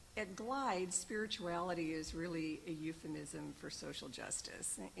 At Glide, spirituality is really a euphemism for social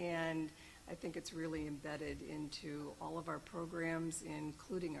justice, and I think it's really embedded into all of our programs,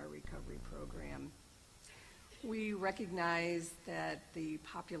 including our recovery program. We recognize that the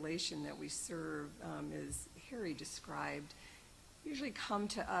population that we serve, as Harry described, usually come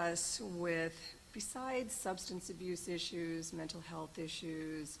to us with, besides substance abuse issues, mental health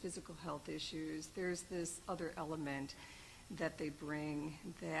issues, physical health issues, there's this other element that they bring,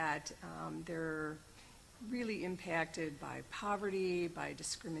 that they're really impacted by poverty, by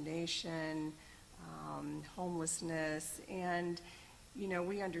discrimination, homelessness, and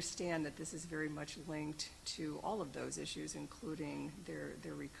we understand that this is very much linked to all of those issues, including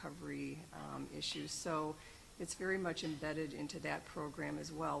their recovery issues. So it's very much embedded into that program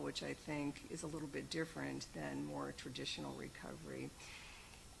as well, which I think is a little bit different than more traditional recovery.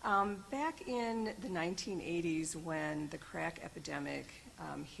 Back in the 1980s, when the crack epidemic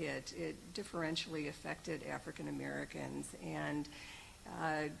hit, it differentially affected African Americans, and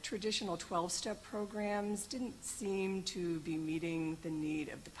traditional 12-step programs didn't seem to be meeting the need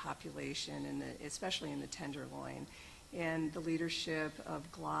of the population, especially in the Tenderloin. And the leadership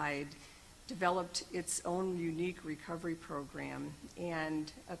of Glide developed its own unique recovery program. And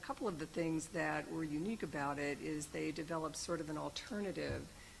a couple of the things that were unique about it is they developed sort of an alternative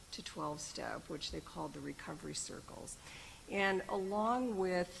to 12-step, which they called the recovery circles. And along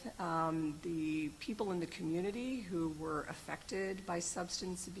with the people in the community who were affected by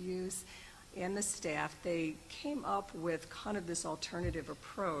substance abuse and the staff, they came up with kind of this alternative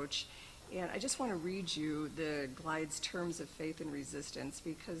approach. And I just want to read you the Glide's terms of faith and resistance,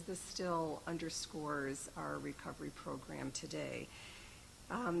 because this still underscores our recovery program today.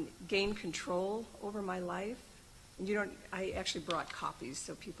 Gain control over my life. And I actually brought copies,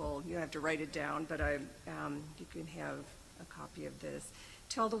 so people, you don't have to write it down, but you can have a copy of this.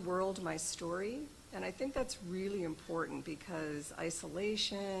 Tell the world my story. And I think that's really important, because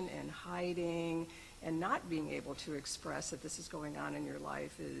isolation and hiding and not being able to express that this is going on in your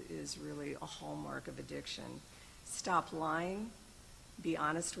life is really a hallmark of addiction. Stop lying, be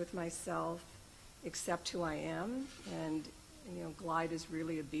honest with myself, accept who I am, and Glide is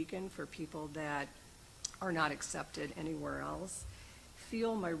really a beacon for people that are not accepted anywhere else.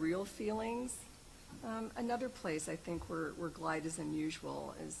 Feel my real feelings. Another place I think where Glide is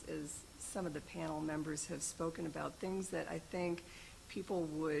unusual is some of the panel members have spoken about things that I think people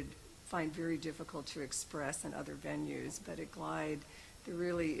would find very difficult to express in other venues, but at Glide there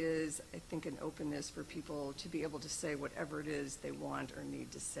really is, I think, an openness for people to be able to say whatever it is they want or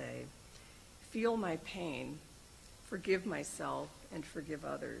need to say. Feel my pain, forgive myself and forgive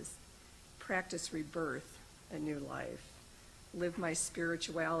others, practice rebirth, a new life, live my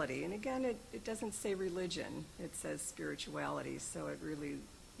spirituality. And again, it doesn't say religion, it says spirituality, so it really,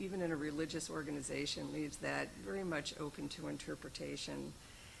 even in a religious organization, leaves that very much open to interpretation.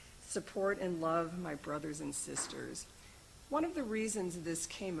 Support and love my brothers and sisters. One of the reasons this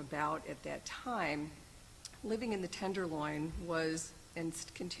came about at that time, living in the Tenderloin was and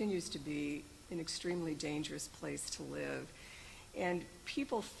continues to be an extremely dangerous place to live. And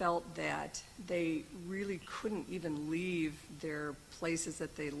people felt that they really couldn't even leave their places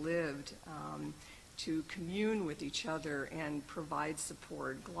that they lived to commune with each other and provide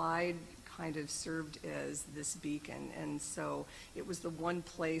support. Glide kind of served as this beacon, and so it was the one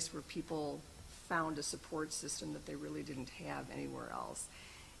place where people found a support system that they really didn't have anywhere else.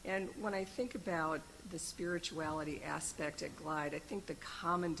 And when I think about the spirituality aspect at Glide, I think the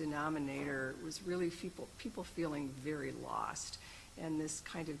common denominator was really people feeling very lost, and this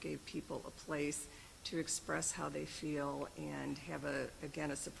kind of gave people a place to express how they feel and have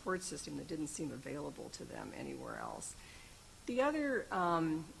a support system that didn't seem available to them anywhere else. The other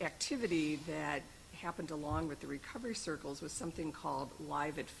activity that happened along with the recovery circles was something called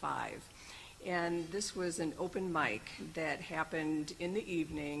Live at 5. And this was an open mic that happened in the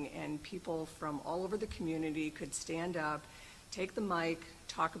evening, and people from all over the community could stand up, take the mic,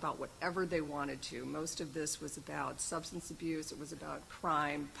 talk about whatever they wanted to. Most of this was about substance abuse, it was about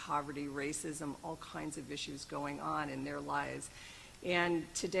crime, poverty, racism, all kinds of issues going on in their lives. And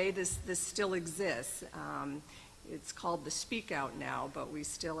today this still exists. It's called the Speak Out now, but we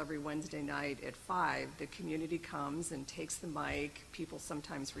still, every Wednesday night at 5, the community comes and takes the mic. People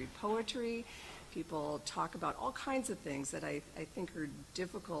sometimes read poetry. People talk about all kinds of things that I think are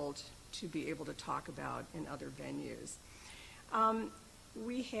difficult to be able to talk about in other venues.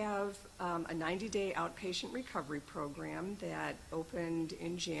 We have a 90-day outpatient recovery program that opened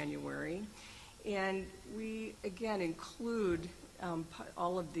in January, and we, again, include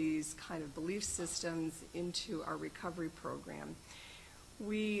all of these kind of belief systems into our recovery program.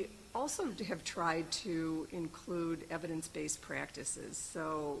 We also have tried to include evidence-based practices,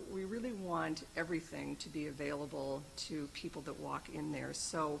 so we really want everything to be available to people that walk in there.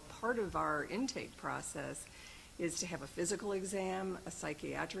 So part of our intake process is to have a physical exam, a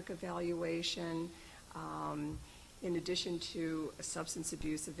psychiatric evaluation, in addition to a substance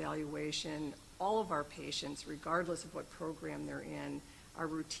abuse evaluation. All of our patients, regardless of what program they're in, are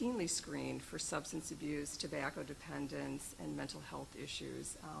routinely screened for substance abuse, tobacco dependence, and mental health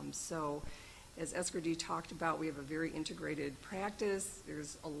issues. So as Escardee talked about, we have a very integrated practice.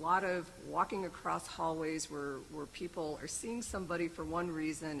 There's a lot of walking across hallways where people are seeing somebody for one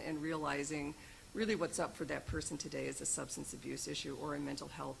reason and realizing really what's up for that person today is a substance abuse issue or a mental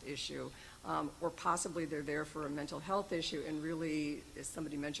health issue, or possibly they're there for a mental health issue and really, as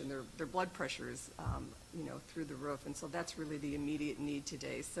somebody mentioned, their blood pressure is through the roof, and so that's really the immediate need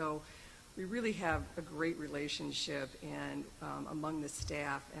today. So we really have a great relationship and among the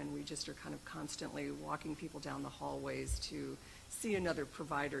staff, and we just are kind of constantly walking people down the hallways to see another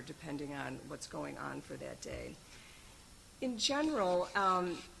provider depending on what's going on for that day. In general,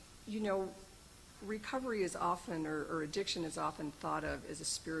 recovery is often, or addiction is often thought of as a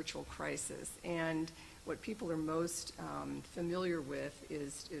spiritual crisis. And what people are most familiar with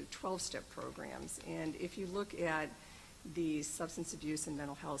is 12-step programs. And if you look at the Substance Abuse and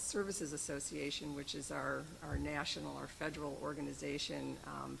Mental Health Services Association, which is our national, our federal organization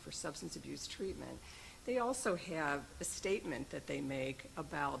for substance abuse treatment, they also have a statement that they make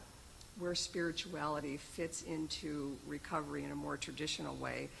about where spirituality fits into recovery in a more traditional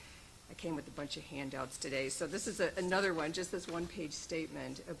way. I came with a bunch of handouts today, so this is another one, just this one-page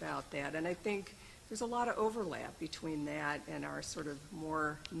statement about that. And I think there's a lot of overlap between that and our sort of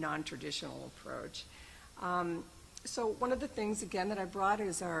more non-traditional approach. So one of the things, again, that I brought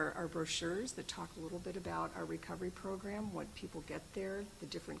is our brochures that talk a little bit about our recovery program, what people get there, the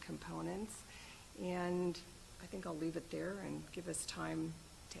different components. And I think I'll leave it there and give us time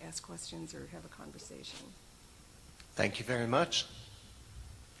to ask questions or have a conversation. Thank you very much.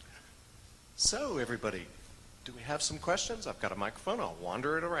 So, everybody, do we have some questions? I've got a microphone. I'll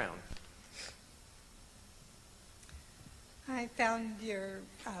wander it around. I found your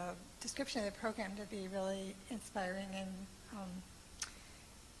description of the program to be really inspiring, and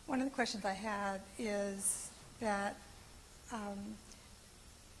one of the questions I had is that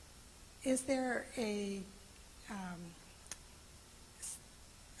is there a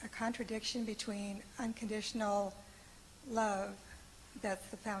contradiction between unconditional love, that's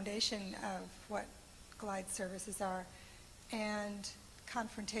the foundation of what Glide services are, and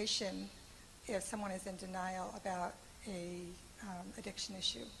confrontation if someone is in denial about a addiction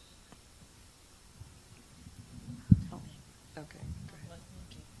issue? Okay.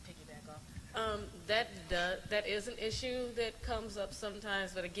 That is an issue that comes up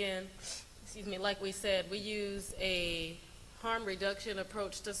sometimes, but again, excuse me, like we said, we use a harm reduction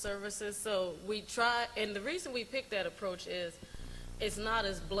approach to services. So we try, and the reason we pick that approach is it's not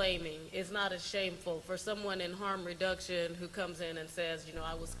as blaming, it's not as shameful for someone in harm reduction who comes in and says, you know,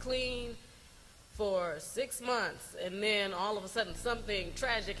 I was clean for 6 months, and then all of a sudden something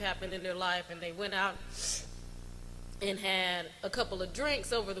tragic happened in their life, and they went out and had a couple of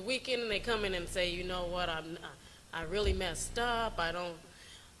drinks over the weekend, and they come in and say, you know what, I really messed up.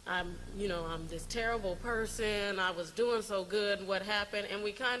 I'm this terrible person. I was doing so good. What happened? And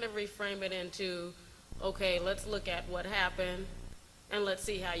we kind of reframe it into, okay, let's look at what happened, and let's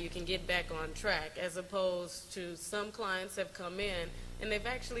see how you can get back on track, as opposed to some clients have come in and they've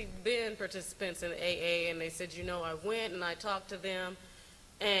actually been participants in AA, and they said, you know, I went and I talked to them,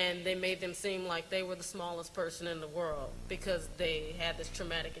 and they made them seem like they were the smallest person in the world because they had this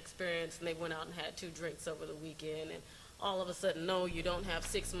traumatic experience and they went out and had 2 drinks over the weekend, and all of a sudden, no, you don't have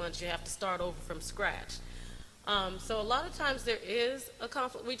 6 months, you have to start over from scratch. So a lot of times there is a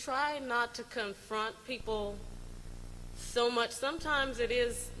conflict. We try not to confront people so much. Sometimes it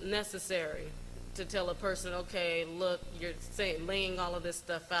is necessary to tell a person, okay, look, you're laying all of this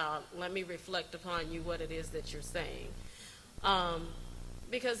stuff out. Let me reflect upon you what it is that you're saying.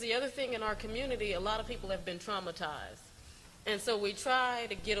 Because the other thing in our community, a lot of people have been traumatized. And so we try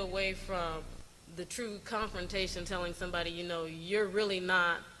to get away from the true confrontation, telling somebody, you know, you're really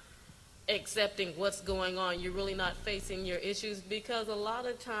not accepting what's going on. You're really not facing your issues, because a lot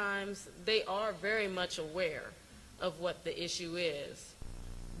of times they are very much aware of what the issue is.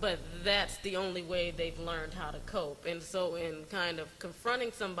 But that's the only way they've learned how to cope. And so in kind of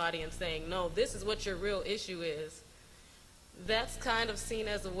confronting somebody and saying, no, this is what your real issue is, that's kind of seen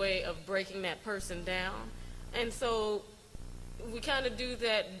as a way of breaking that person down. And so we kind of do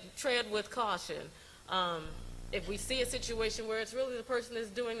that, tread with caution. If we see a situation where it's really the person is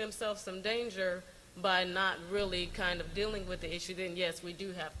doing themselves some danger by not really kind of dealing with the issue, then yes, we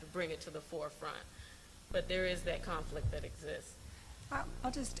do have to bring it to the forefront. But there is that conflict that exists.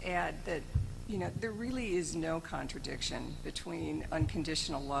 I'll just add that, you know, there really is no contradiction between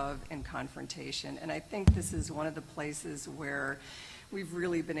unconditional love and confrontation. And I think this is one of the places where we've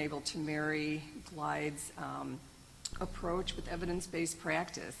really been able to marry Glide's approach with evidence-based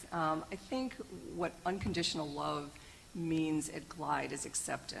practice. I think what unconditional love means at Glide is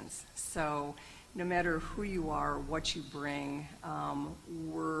acceptance. So no matter who you are, what you bring,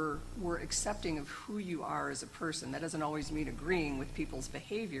 we're accepting of who you are as a person. That doesn't always mean agreeing with people's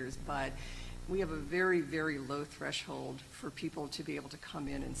behaviors, but we have a very, very low threshold for people to be able to come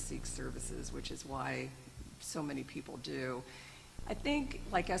in and seek services, which is why so many people do. I think,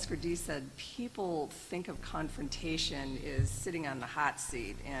 like Esker D said, people think of confrontation as sitting on the hot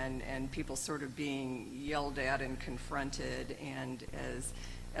seat and people sort of being yelled at and confronted. And as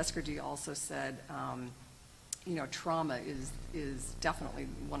Esker D also said, you know, trauma is definitely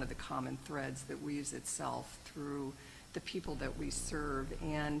one of the common threads that weaves itself through the people that we serve.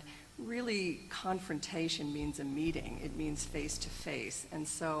 And really, confrontation means a meeting. It means face to face. And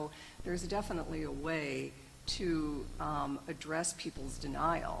so there's definitely a way to address people's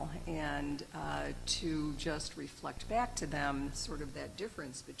denial and to just reflect back to them sort of that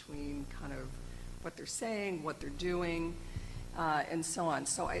difference between kind of what they're saying, what they're doing, and so on.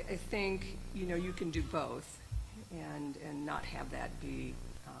 So I think, you know, you can do both and not have that be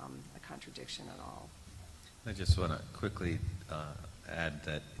a contradiction at all. I just want to quickly add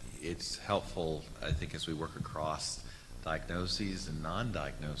that it's helpful, I think, as we work across diagnoses and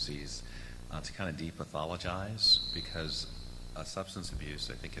non-diagnoses, to kind of depathologize, because substance abuse,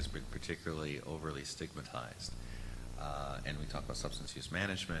 I think, has been particularly overly stigmatized. And we talk about substance use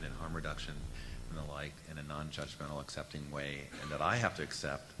management and harm reduction and the like in a non-judgmental, accepting way, and that I have to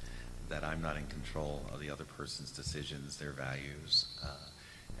accept that I'm not in control of the other person's decisions, their values,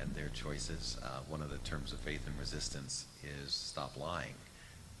 and their choices. One of the terms of faith and resistance is stop lying.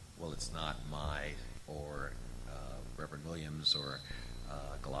 Well, it's not my or Reverend Williams or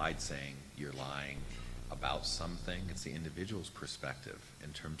Glide saying you're lying about something. It's the individual's perspective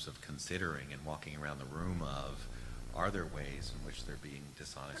in terms of considering and walking around the room of, are there ways in which they're being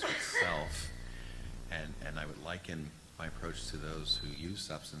dishonest with self? And I would liken my approach to those who use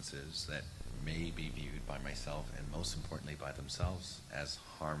substances that may be viewed by myself and most importantly by themselves as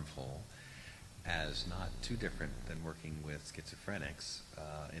harmful, as not too different than working with schizophrenics,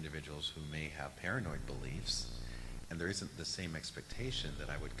 individuals who may have paranoid beliefs, and there isn't the same expectation that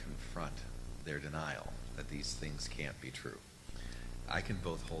I would confront their denial, that these things can't be true. I can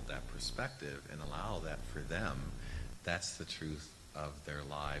both hold that perspective and allow that for them, that's the truth of their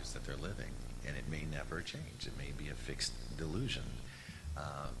lives that they're living, and it may never change. It may be a fixed delusion,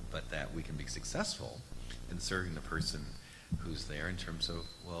 but that we can be successful in serving the person who's there in terms of,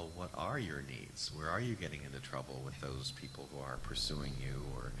 well, what are your needs? Where are you getting into trouble with those people who are pursuing you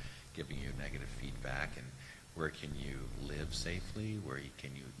or giving you negative feedback? And where can you live safely? Where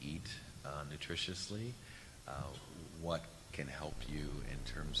can you eat nutritiously? What can help you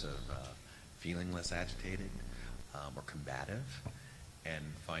in terms of feeling less agitated or combative? And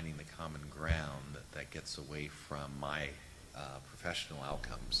finding the common ground that gets away from my professional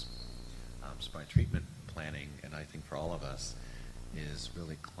outcomes. So my treatment planning, and I think for all of us, is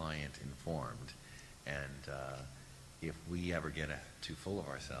really client informed. And if we ever get too full of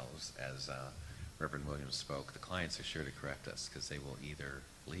ourselves, as Reverend Williams spoke, the clients are sure to correct us, because they will either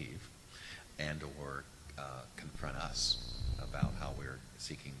leave and or confront us about how we're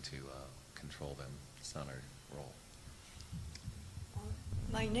seeking to control them. It's not our role.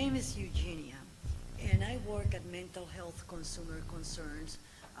 My name is Eugenia, and I work at Mental Health Consumer Concerns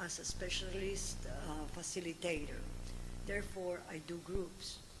as a specialist facilitator. Therefore, I do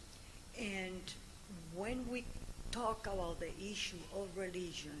groups. And when we talk about the issue of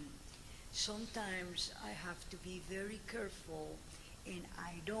religion, sometimes I have to be very careful,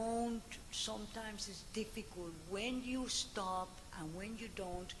 and sometimes it's difficult when you stop and when you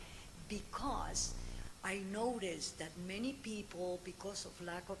don't, because I notice that many people, because of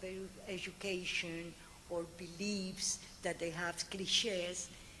lack of education or beliefs that they have, cliches,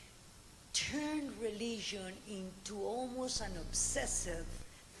 turn religion into almost an obsessive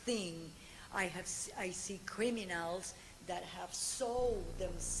thing. I see criminals that have sold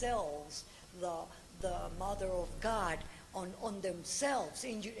themselves, the Mother of God, on themselves,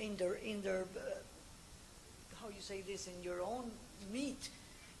 in their how you say this, in your own meat,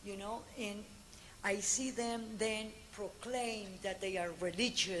 you know, and I see them then proclaim that they are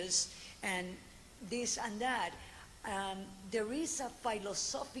religious and this and that. There is a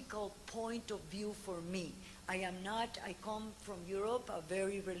philosophical point of view for me. I come from Europe, a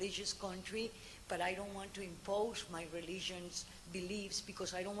very religious country, but I don't want to impose my religion's beliefs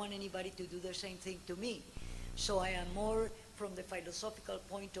because I don't want anybody to do the same thing to me. So I am more from the philosophical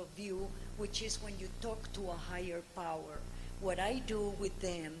point of view, which is when you talk to a higher power. What I do with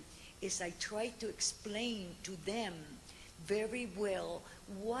them is I try to explain to them very well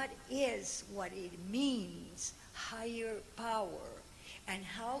what it means, higher power, and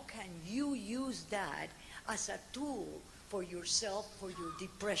how can you use that as a tool for yourself, for your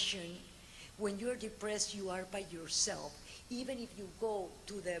depression. When you're depressed, you are by yourself. Even if you go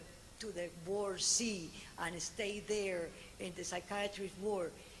to the ward C and stay there in the psychiatrist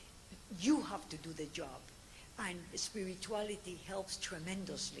ward, you have to do the job. And spirituality helps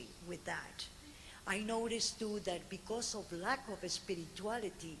tremendously with that. I noticed too that because of lack of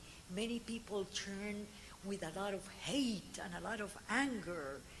spirituality, many people turn with a lot of hate and a lot of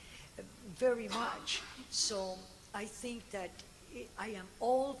anger, very much. So I think that I am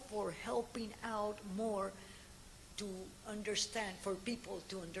all for helping out more to understand, for people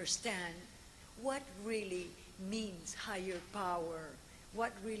to understand what really means higher power,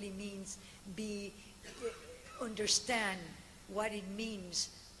 what really means understand what it means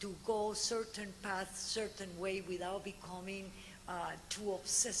to go certain path, certain way without becoming too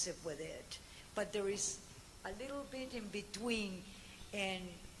obsessive with it. But there is a little bit in between, and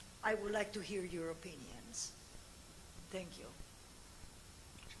I would like to hear your opinions. Thank you.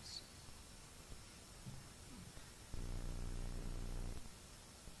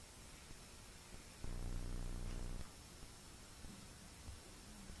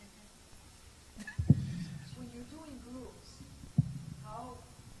 When you're doing groups, how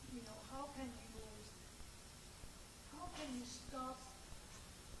can you stop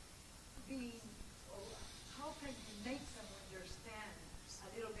being, or how can you make them understand a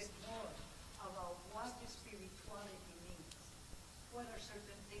little bit more about what the spirituality means? What are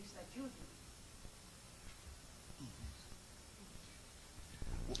certain things that you do?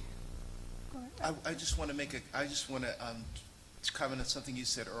 I just want to comment on something you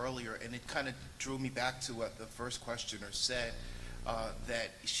said earlier, and it kind of drew me back to what the first questioner said,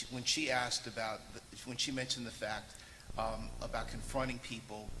 that when she mentioned the fact about confronting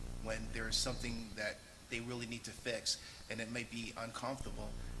people when there is something that they really need to fix, and it may be uncomfortable.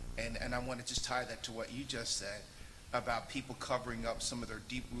 And I want to just tie that to what you just said about people covering up some of their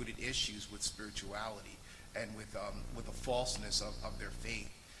deep-rooted issues with spirituality and with the falseness of their faith.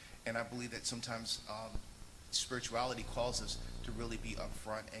 And I believe that sometimes spirituality calls us to really be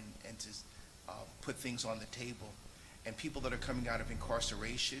upfront and to put things on the table. And people that are coming out of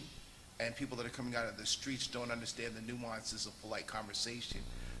incarceration and people that are coming out of the streets don't understand the nuances of polite conversation.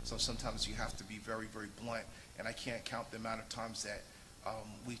 So sometimes you have to be very, very blunt. And I can't count the amount of times that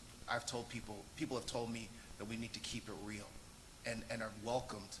I've told people have told me that we need to keep it real, and are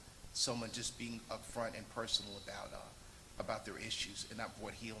welcomed someone just being upfront and personal about their issues, and that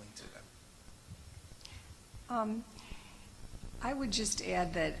brought healing to them. I would just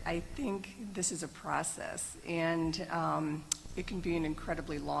add that I think this is a process, and it can be an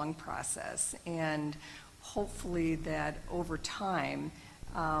incredibly long process, and hopefully that over time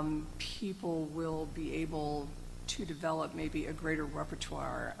people will be able to develop maybe a greater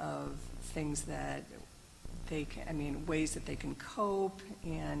repertoire of things that they can, ways that they can cope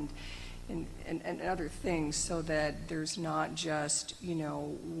and other things, so that there's not just,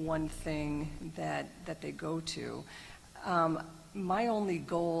 one thing that they go to. My only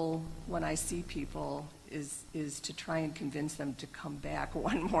goal when I see people is to try and convince them to come back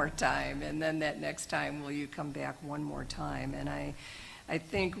one more time, and then that next time, will you come back one more time? And I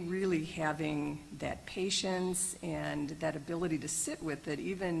think really having that patience and that ability to sit with it,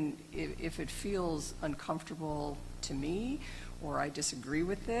 even if it feels uncomfortable to me or I disagree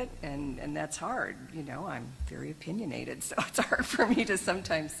with it, and that's hard. I'm very opinionated, so it's hard for me to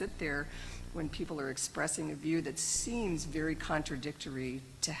sometimes sit there when people are expressing a view that seems very contradictory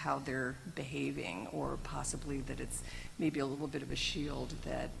to how they're behaving, or possibly that it's maybe a little bit of a shield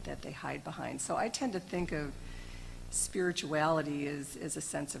that they hide behind. So I tend to think of spirituality is a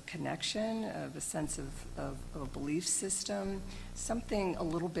sense of connection, of a sense of a belief system, something a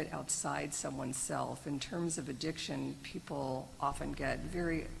little bit outside someone's self. In terms of addiction, people often get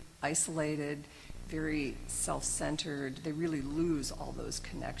very isolated, very self-centered. They really lose all those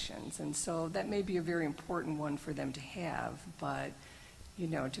connections. And so that may be a very important one for them to have, but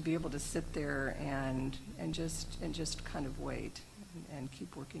to be able to sit there and just kind of wait and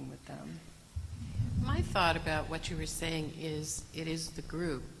keep working with them. My thought about what you were saying is it is the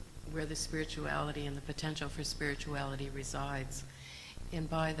group where the spirituality and the potential for spirituality resides. And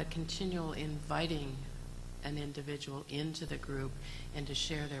by the continual inviting an individual into the group and to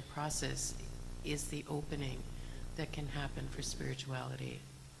share their process is the opening that can happen for spirituality.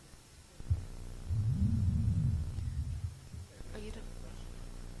 Are you done?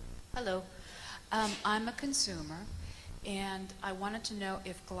 Hello. I'm a consumer, and I wanted to know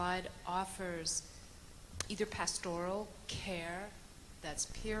if Glide offers either pastoral care that's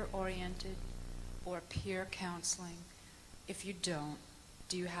peer-oriented or peer counseling. If you don't,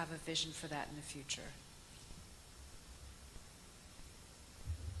 do you have a vision for that in the future?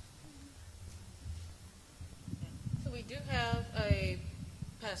 So we do have a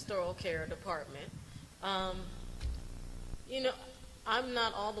pastoral care department. I'm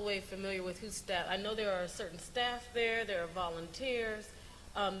not all the way familiar with who's staff. I know there are certain staff there are volunteers.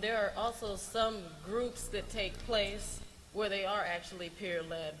 There are also some groups that take place where they are actually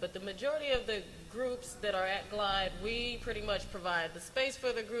peer-led. But the majority of the groups that are at Glide, we pretty much provide the space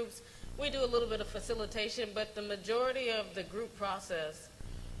for the groups. We do a little bit of facilitation, but the majority of the group process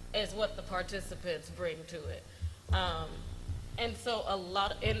is what the participants bring to it. Um, and so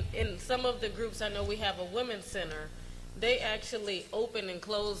in some of the groups, I know we have a women's center, they actually open and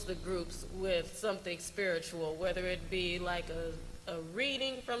close the groups with something spiritual, whether it be like a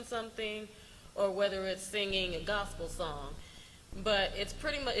reading from something or whether it's singing a gospel song. But it's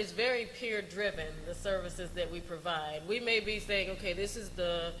it's very peer driven, the services that we provide. We may be saying, okay, this is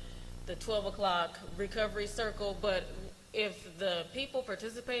the 12 o'clock recovery circle, but if the people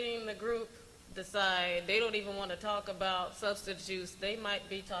participating in the group decide they don't even want to talk about substance use, they might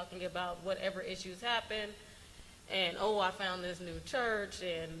be talking about whatever issues happen, and oh, I found this new church,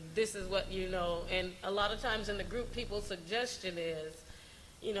 and this is what, and a lot of times in the group, people's suggestion is,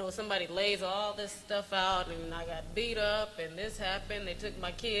 somebody lays all this stuff out, and I got beat up, and this happened, they took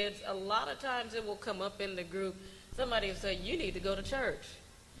my kids. A lot of times it will come up in the group, somebody will say, you need to go to church.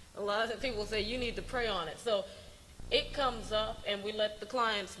 A lot of people say, you need to pray on it. So it comes up, and we let the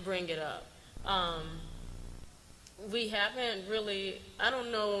clients bring it up. We haven't really, I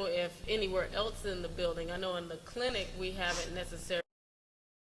don't know if anywhere else in the building, I know in the clinic we haven't necessarily.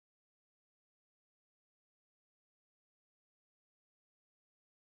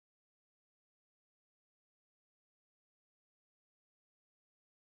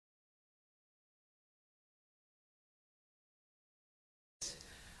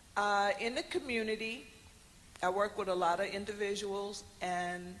 In the community, I work with a lot of individuals,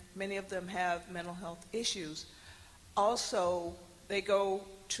 and many of them have mental health issues. Also, they go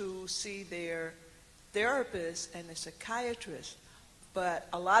to see their therapist and a psychiatrist, but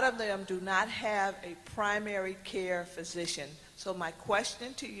a lot of them do not have a primary care physician. So my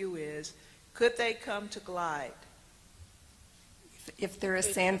question to you is, could they come to Glide? If they're a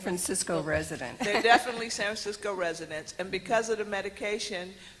San Francisco resident. They're definitely San Francisco residents, and because of the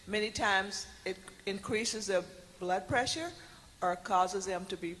medication, many times it increases their blood pressure or causes them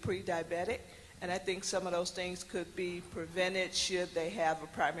to be pre-diabetic, and I think some of those things could be prevented should they have a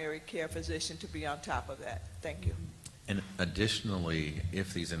primary care physician to be on top of that. Thank you. And additionally,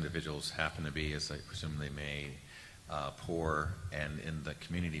 if these individuals happen to be, as I presume they may, poor and in the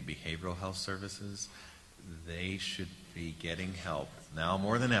community behavioral health services, they should be getting help now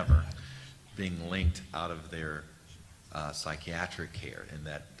more than ever, being linked out of their psychiatric care, and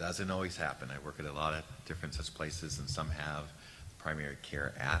that doesn't always happen. I work at a lot of different such places, and some have primary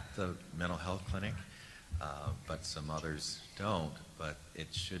care at the mental health clinic, but some others don't. But it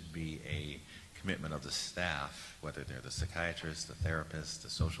should be a commitment of the staff, whether they're the psychiatrist, the therapist, the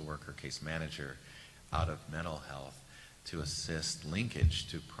social worker, case manager, out of mental health, to assist linkage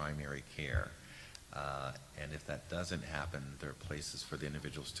to primary care. And if that doesn't happen, there are places for the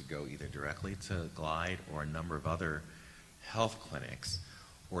individuals to go either directly to Glide or a number of other health clinics,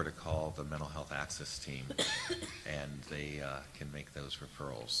 or to call the mental health access team, and they can make those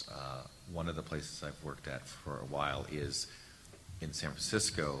referrals. One of the places I've worked at for a while is in San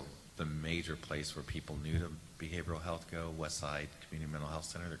Francisco, the major place where people new to behavioral health go, Westside Community Mental Health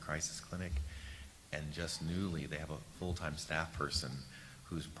Center, their crisis clinic, and just newly they have a full-time staff person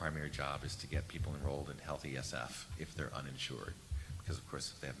whose primary job is to get people enrolled in Health ESF if they're uninsured. Because of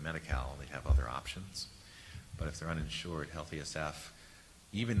course if they have Medi-Cal, they have other options. But if they're uninsured, Health ESF,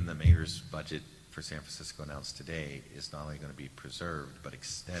 even the mayor's budget for San Francisco announced today, is not only going to be preserved, but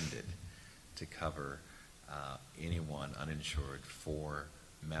extended to cover anyone uninsured for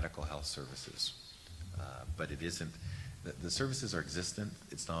medical health services. But it isn't, the services are existent,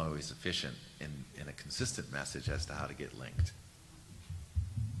 it's not always efficient in a consistent message as to how to get linked.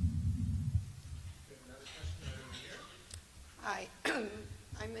 Hi,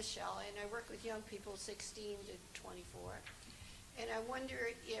 I'm Michelle, and I work with young people 16 to 24. And I wonder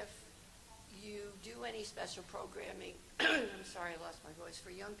if you do any special programming, I'm sorry, I lost my voice,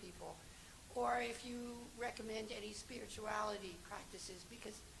 for young people, or if you recommend any spirituality practices,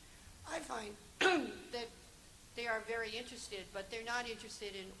 because I find that they are very interested, but they're not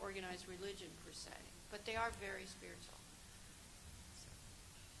interested in organized religion per se, but they are very spiritual.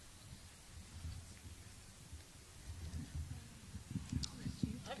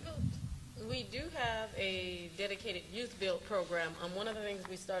 We do have a dedicated youth build program. One of the things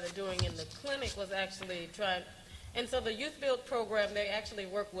we started doing in the clinic was actually trying, and so the youth build program, they actually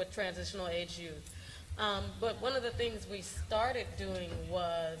work with transitional age youth. But one of the things we started doing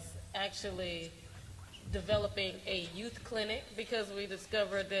was actually developing a youth clinic, because we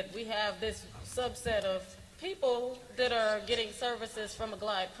discovered that we have this subset of people that are getting services from a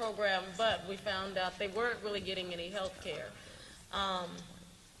Glide program, but we found out they weren't really getting any health care.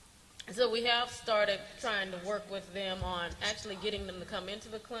 So we have started trying to work with them on actually getting them to come into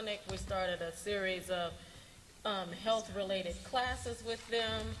the clinic. We started a series of health-related classes with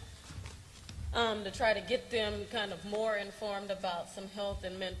them. to try to get them kind of more informed about some health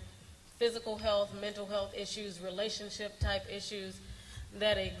and physical health, mental health issues, relationship type issues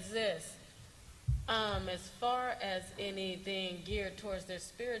that exist. As far as anything geared towards their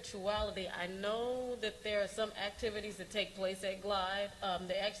spirituality, I know that there are some activities that take place at Glide.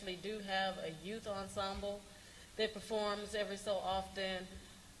 They actually do have a youth ensemble that performs every so often.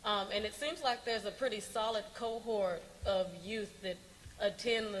 And it seems like there's a pretty solid cohort of youth that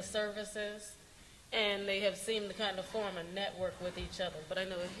attend the services, and they have seemed to kind of form a network with each other. But I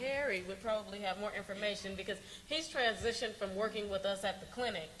know Harry would probably have more information because he's transitioned from working with us at the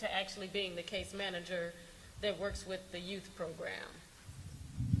clinic to actually being the case manager that works with the youth program.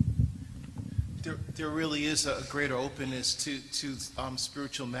 There really is a greater openness to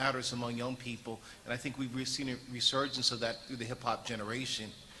spiritual matters among young people, and I think we've seen a resurgence of that through the hip-hop generation.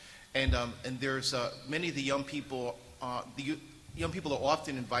 And there's many of the young people, young people are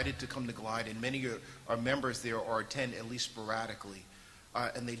often invited to come to Glide, and many are members there or attend at least sporadically.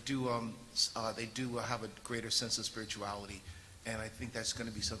 And they do have a greater sense of spirituality, and I think that's going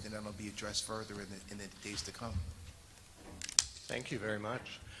to be something that will be addressed further in the days to come. Thank you very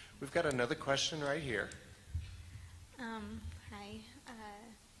much. We've got another question right here. Hi.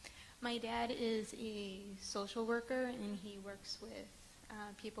 My dad is a social worker, and he works with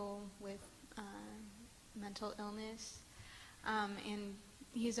people with mental illness. And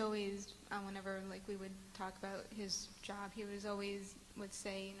he's always, whenever like we would talk about his job, he was always would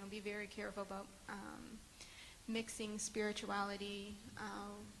say, you know, be very careful about mixing spirituality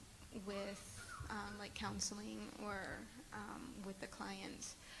with like counseling or with the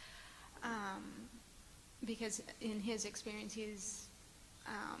clients. Because in his experience, he's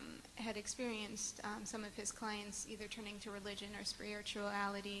had experienced some of his clients either turning to religion or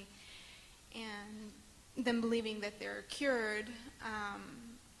spirituality and them believing that they're cured,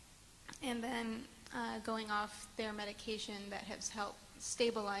 and then going off their medication that has helped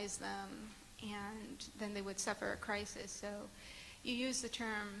stabilize them, and then they would suffer a crisis. So you use the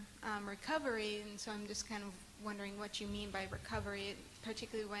term recovery, and so I'm just kind of wondering what you mean by recovery,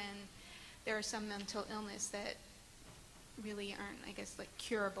 particularly when there are some mental illness that really aren't, I guess, like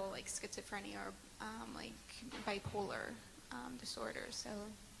curable, like schizophrenia or like bipolar disorder. So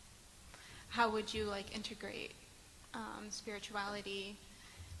how would you like integrate spirituality,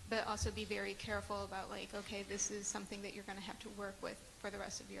 but also be very careful about like, okay, this is something that you're going to have to work with for the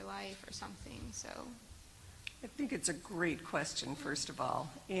rest of your life or something? So I think it's a great question, first of all.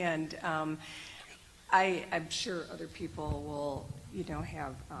 And I'm sure other people will, you know,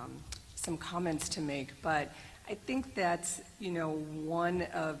 have some comments to make, but I think that's, you know, one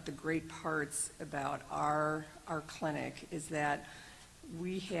of the great parts about our clinic is that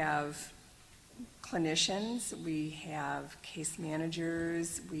we have clinicians, we have case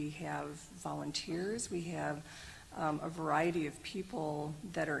managers, we have volunteers, we have a variety of people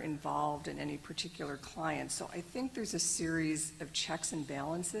that are involved in any particular client. So I think there's a series of checks and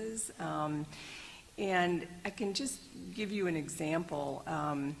balances. And I can just give you an example.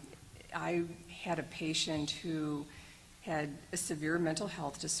 I had a patient who had a severe mental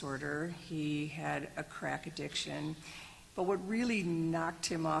health disorder. He had a crack addiction. But what really knocked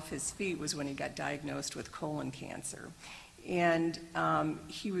him off his feet was when he got diagnosed with colon cancer. And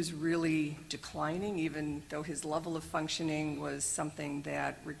he was really declining, even though his level of functioning was something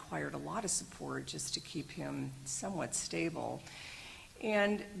that required a lot of support just to keep him somewhat stable.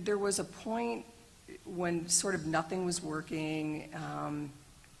 And there was a point when sort of nothing was working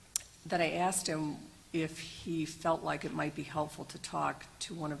that I asked him if he felt like it might be helpful to talk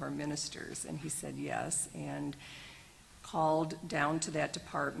to one of our ministers, and he said yes, and called down to that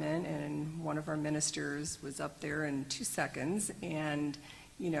department, and one of our ministers was up there in 2 seconds and,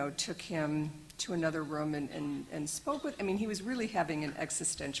 you know, took him to another room and spoke with, I mean, he was really having an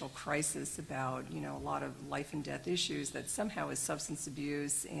existential crisis about, you know, a lot of life and death issues that somehow his substance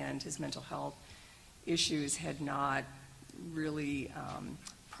abuse and his mental health issues had not really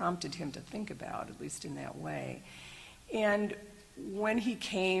prompted him to think about, at least in that way. And when he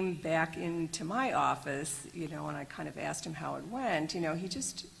came back into my office, you know, and I kind of asked him how it went, you know, he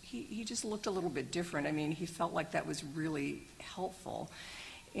just looked a little bit different. I mean, he felt like that was really helpful.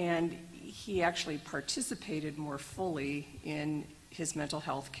 And he actually participated more fully in his mental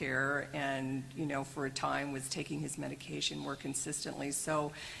health care and, you know, for a time was taking his medication more consistently.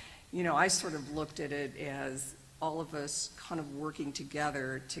 So, you know, I sort of looked at it as all of us kind of working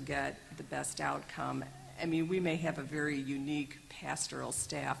together to get the best outcome. I mean, we may have a very unique pastoral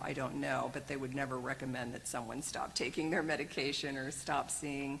staff, I don't know, but they would never recommend that someone stop taking their medication or stop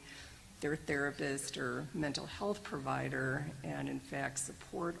seeing their therapist or mental health provider and in fact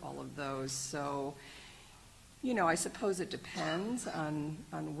support all of those. So, you know, I suppose it depends on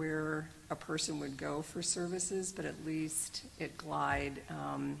where a person would go for services, but at least at Glide,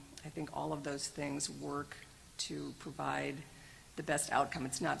 I think all of those things work to provide the best outcome.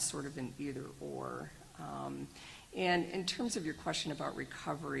 It's not sort of an either or. And in terms of your question about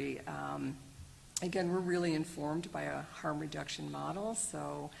recovery, again, we're really informed by a harm reduction model,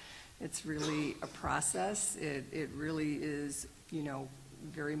 so it's really a process. It really is, you know,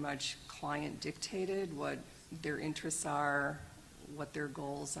 very much client dictated, what their interests are, what their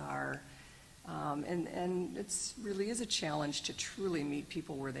goals are. And it's really is a challenge to truly meet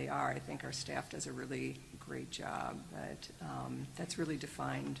people where they are. I think our staff does a really great job, but that's really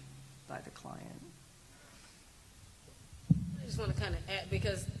defined by the client. I just want to kind of add,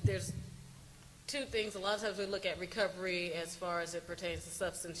 because there's two things. A lot of times we look at recovery as far as it pertains to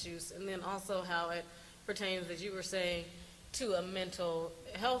substance use, and then also how it pertains, as you were saying, to a mental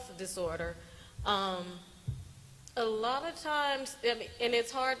health disorder. A lot of times, I mean, and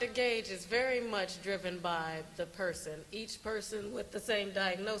it's hard to gauge, it's very much driven by the person. Each person with the same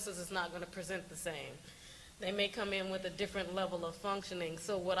diagnosis is not going to present the same. They may come in with a different level of functioning.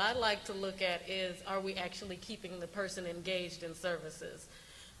 So what I like to look at is, are we actually keeping the person engaged in services?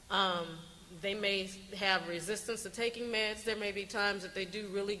 They may have resistance to taking meds. There may be times that they do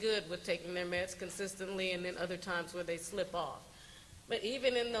really good with taking their meds consistently, and then other times where they slip off. But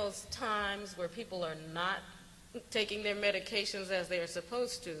even in those times where people are not taking their medications as they are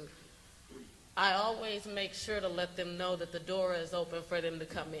supposed to, I always make sure to let them know that the door is open for them to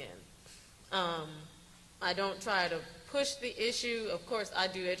come in. I don't try to push the issue. Of course, I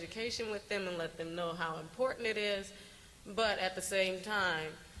do education with them and let them know how important it is, but at the same time,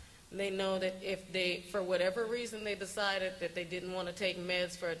 they know that if they, for whatever reason, they decided that they didn't want to take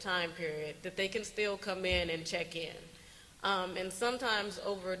meds for a time period, that they can still come in and check in. And sometimes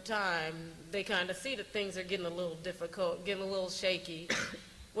over time, they kind of see that things are getting a little difficult, getting a little shaky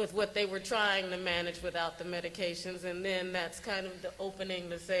with what they were trying to manage without the medications. And then that's kind of the opening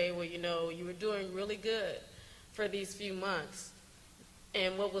to say, well, you know, you were doing really good for these few months.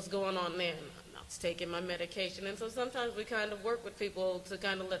 And what was going on then? I was taking my medication. And so sometimes we kind of work with people to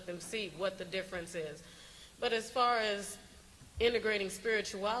kind of let them see what the difference is. But as far as integrating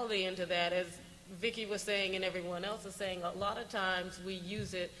spirituality into that, as Vicki was saying and everyone else is saying, a lot of times we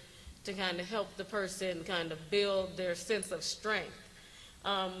use it to kind of help the person kind of build their sense of strength.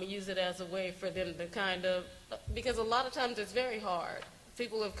 We use it as a way for them to kind of, because a lot of times it's very hard.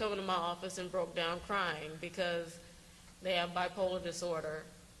 People have come into my office and broke down crying because they have bipolar disorder,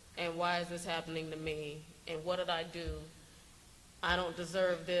 and why is this happening to me, and what did I do? I don't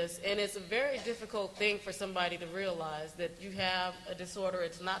deserve this. And it's a very difficult thing for somebody to realize that you have a disorder,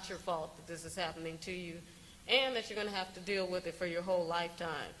 it's not your fault that this is happening to you, and that you're going to have to deal with it for your whole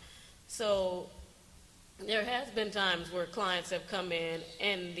lifetime. So there has been times where clients have come in,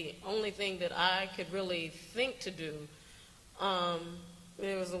 and the only thing that I could really think to do,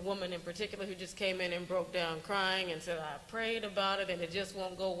 there was a woman in particular who just came in and broke down crying and said, I prayed about it and it just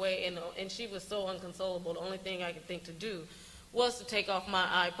won't go away, and she was so inconsolable. The only thing I could think to do was to take off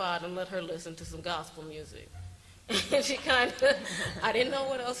my iPod and let her listen to some gospel music. And she kind of, I didn't know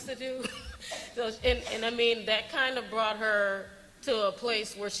what else to do. So, and I mean, that kind of brought her to a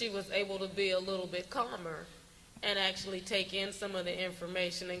place where she was able to be a little bit calmer and actually take in some of the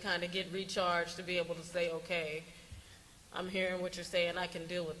information and kind of get recharged to be able to say, okay, I'm hearing what you're saying, I can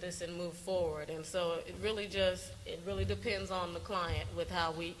deal with this and move forward. And so it really depends on the client with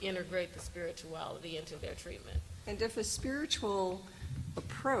how we integrate the spirituality into their treatment. And if a spiritual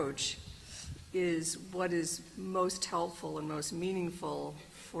approach is what is most helpful and most meaningful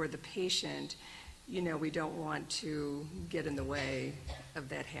for the patient, you know, we don't want to get in the way of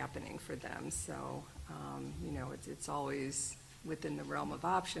that happening for them. So, you know, it's always within the realm of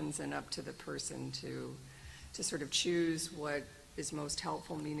options and up to the person to sort of choose what is most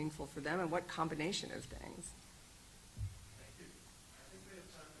helpful, meaningful for them, and what combination of things.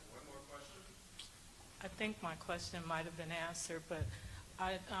 I think my question might have been answered, but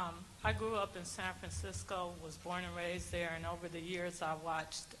I grew up in San Francisco, was born and raised there, and over the years I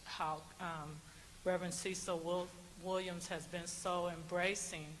watched how Reverend Cecil Williams has been so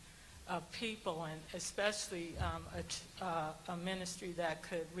embracing of people, and especially a ministry that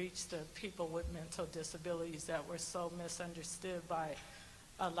could reach the people with mental disabilities that were so misunderstood by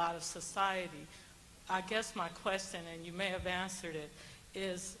a lot of society. I guess my question, and you may have answered it,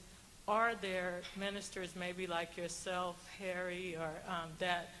 is are there ministers maybe like yourself, Harry, or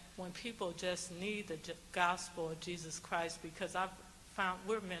that when people just need the gospel of Jesus Christ, because I've found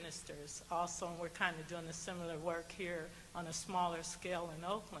we're ministers also, and we're kind of doing a similar work here on a smaller scale in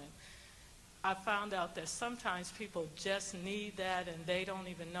Oakland. I found out that sometimes people just need that, and they don't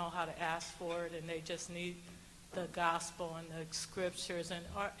even know how to ask for it, and they just need the gospel and the scriptures. And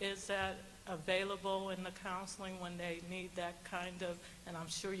is that available in the counseling when they need that kind of, and I'm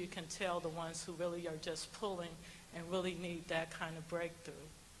sure you can tell the ones who really are just pulling and really need that kind of breakthrough.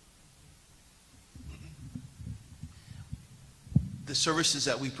 The services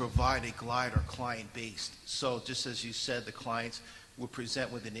that we provide at Glide are client-based. So just as you said, the clients will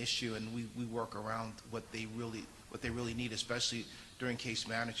present with an issue, and we work around what they really need, especially during case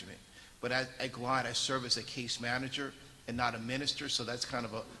management. But at Glide, I serve as a case manager and not a minister, so that's kind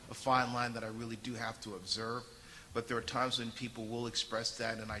of a fine line that I really do have to observe. But there are times when people will express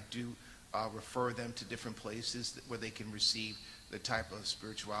that, and I do refer them to different places where they can receive the type of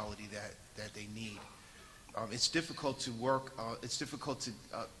spirituality that they need. It's difficult to work,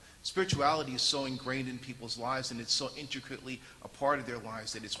 spirituality is so ingrained in people's lives, and it's so intricately a part of their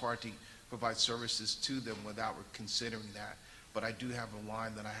lives that it's hard to provide services to them without considering that. But I do have a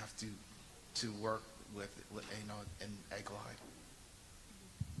line that I have to work with, at Glide.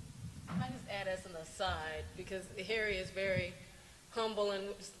 I just add as an aside, because Harry is very humble, and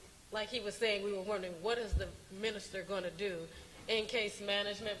like he was saying, we were wondering, what is the minister going to do in case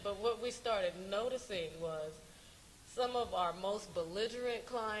management? But what we started noticing was some of our most belligerent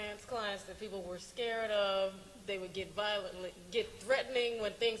clients that people were scared of, they would get threatening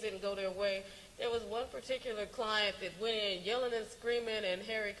when things didn't go their way. There was one particular client that went in yelling and screaming, and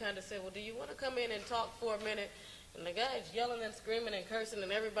Harry kind of said, well, do you want to come in and talk for a minute? And the guy's yelling and screaming and cursing,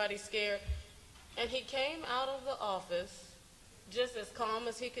 and everybody's scared. And he came out of the office just as calm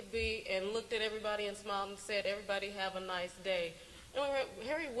as he could be and looked at everybody and smiled and said, everybody have a nice day. And we went,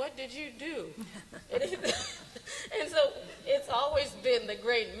 Harry, what did you do? And so it's always been the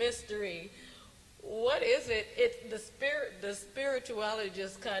great mystery. What is it? The spirituality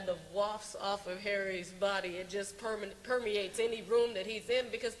just kind of wafts off of Harry's body. It just permeates any room that he's in,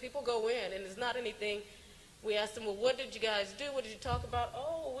 because people go in and it's not anything. We asked them, well, what did you guys do? What did you talk about?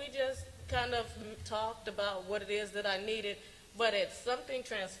 Oh, we just kind of talked about what it is that I needed, but it's something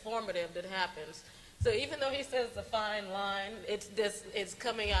transformative that happens. So even though he says it's a fine line, it's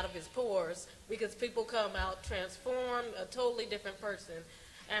coming out of his pores, because people come out transformed, a totally different person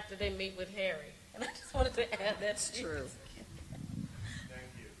after they meet with Harry. And I just wanted to add that. That's true. Thank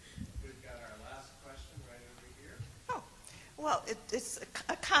you. We've got our last question right over here. Oh, well, it's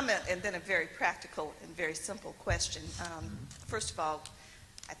a comment and then a very practical and very simple question. First of all,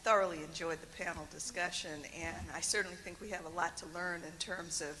 I thoroughly enjoyed the panel discussion, and I certainly think we have a lot to learn in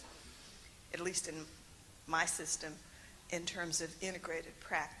terms of, at least in my system, in terms of integrated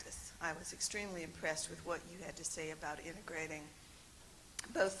practice. I was extremely impressed with what you had to say about integrating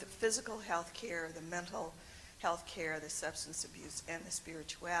both the physical health care, the mental health care, the substance abuse, and the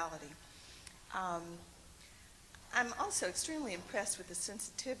spirituality. I'm also extremely impressed with the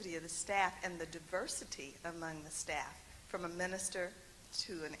sensitivity of the staff and the diversity among the staff, from a minister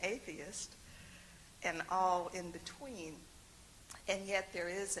to an atheist and all in between. And yet there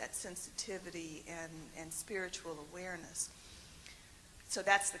is that sensitivity and spiritual awareness. So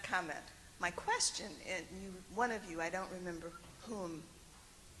that's the comment. My question, and one of you, I don't remember whom,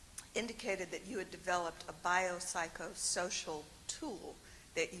 indicated that you had developed a biopsychosocial tool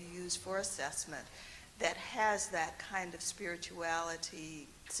that you use for assessment that has that kind of spirituality,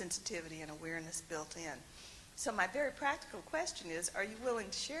 sensitivity, and awareness built in. So my very practical question is, are you willing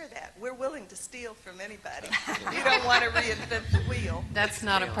to share that? We're willing to steal from anybody. You don't want to reinvent the wheel. That's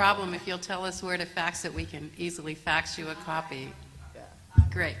not a problem. If you'll tell us where to fax it, we can easily fax you a copy.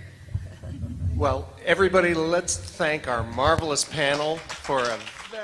 Great. Well, everybody, let's thank our marvelous panel for a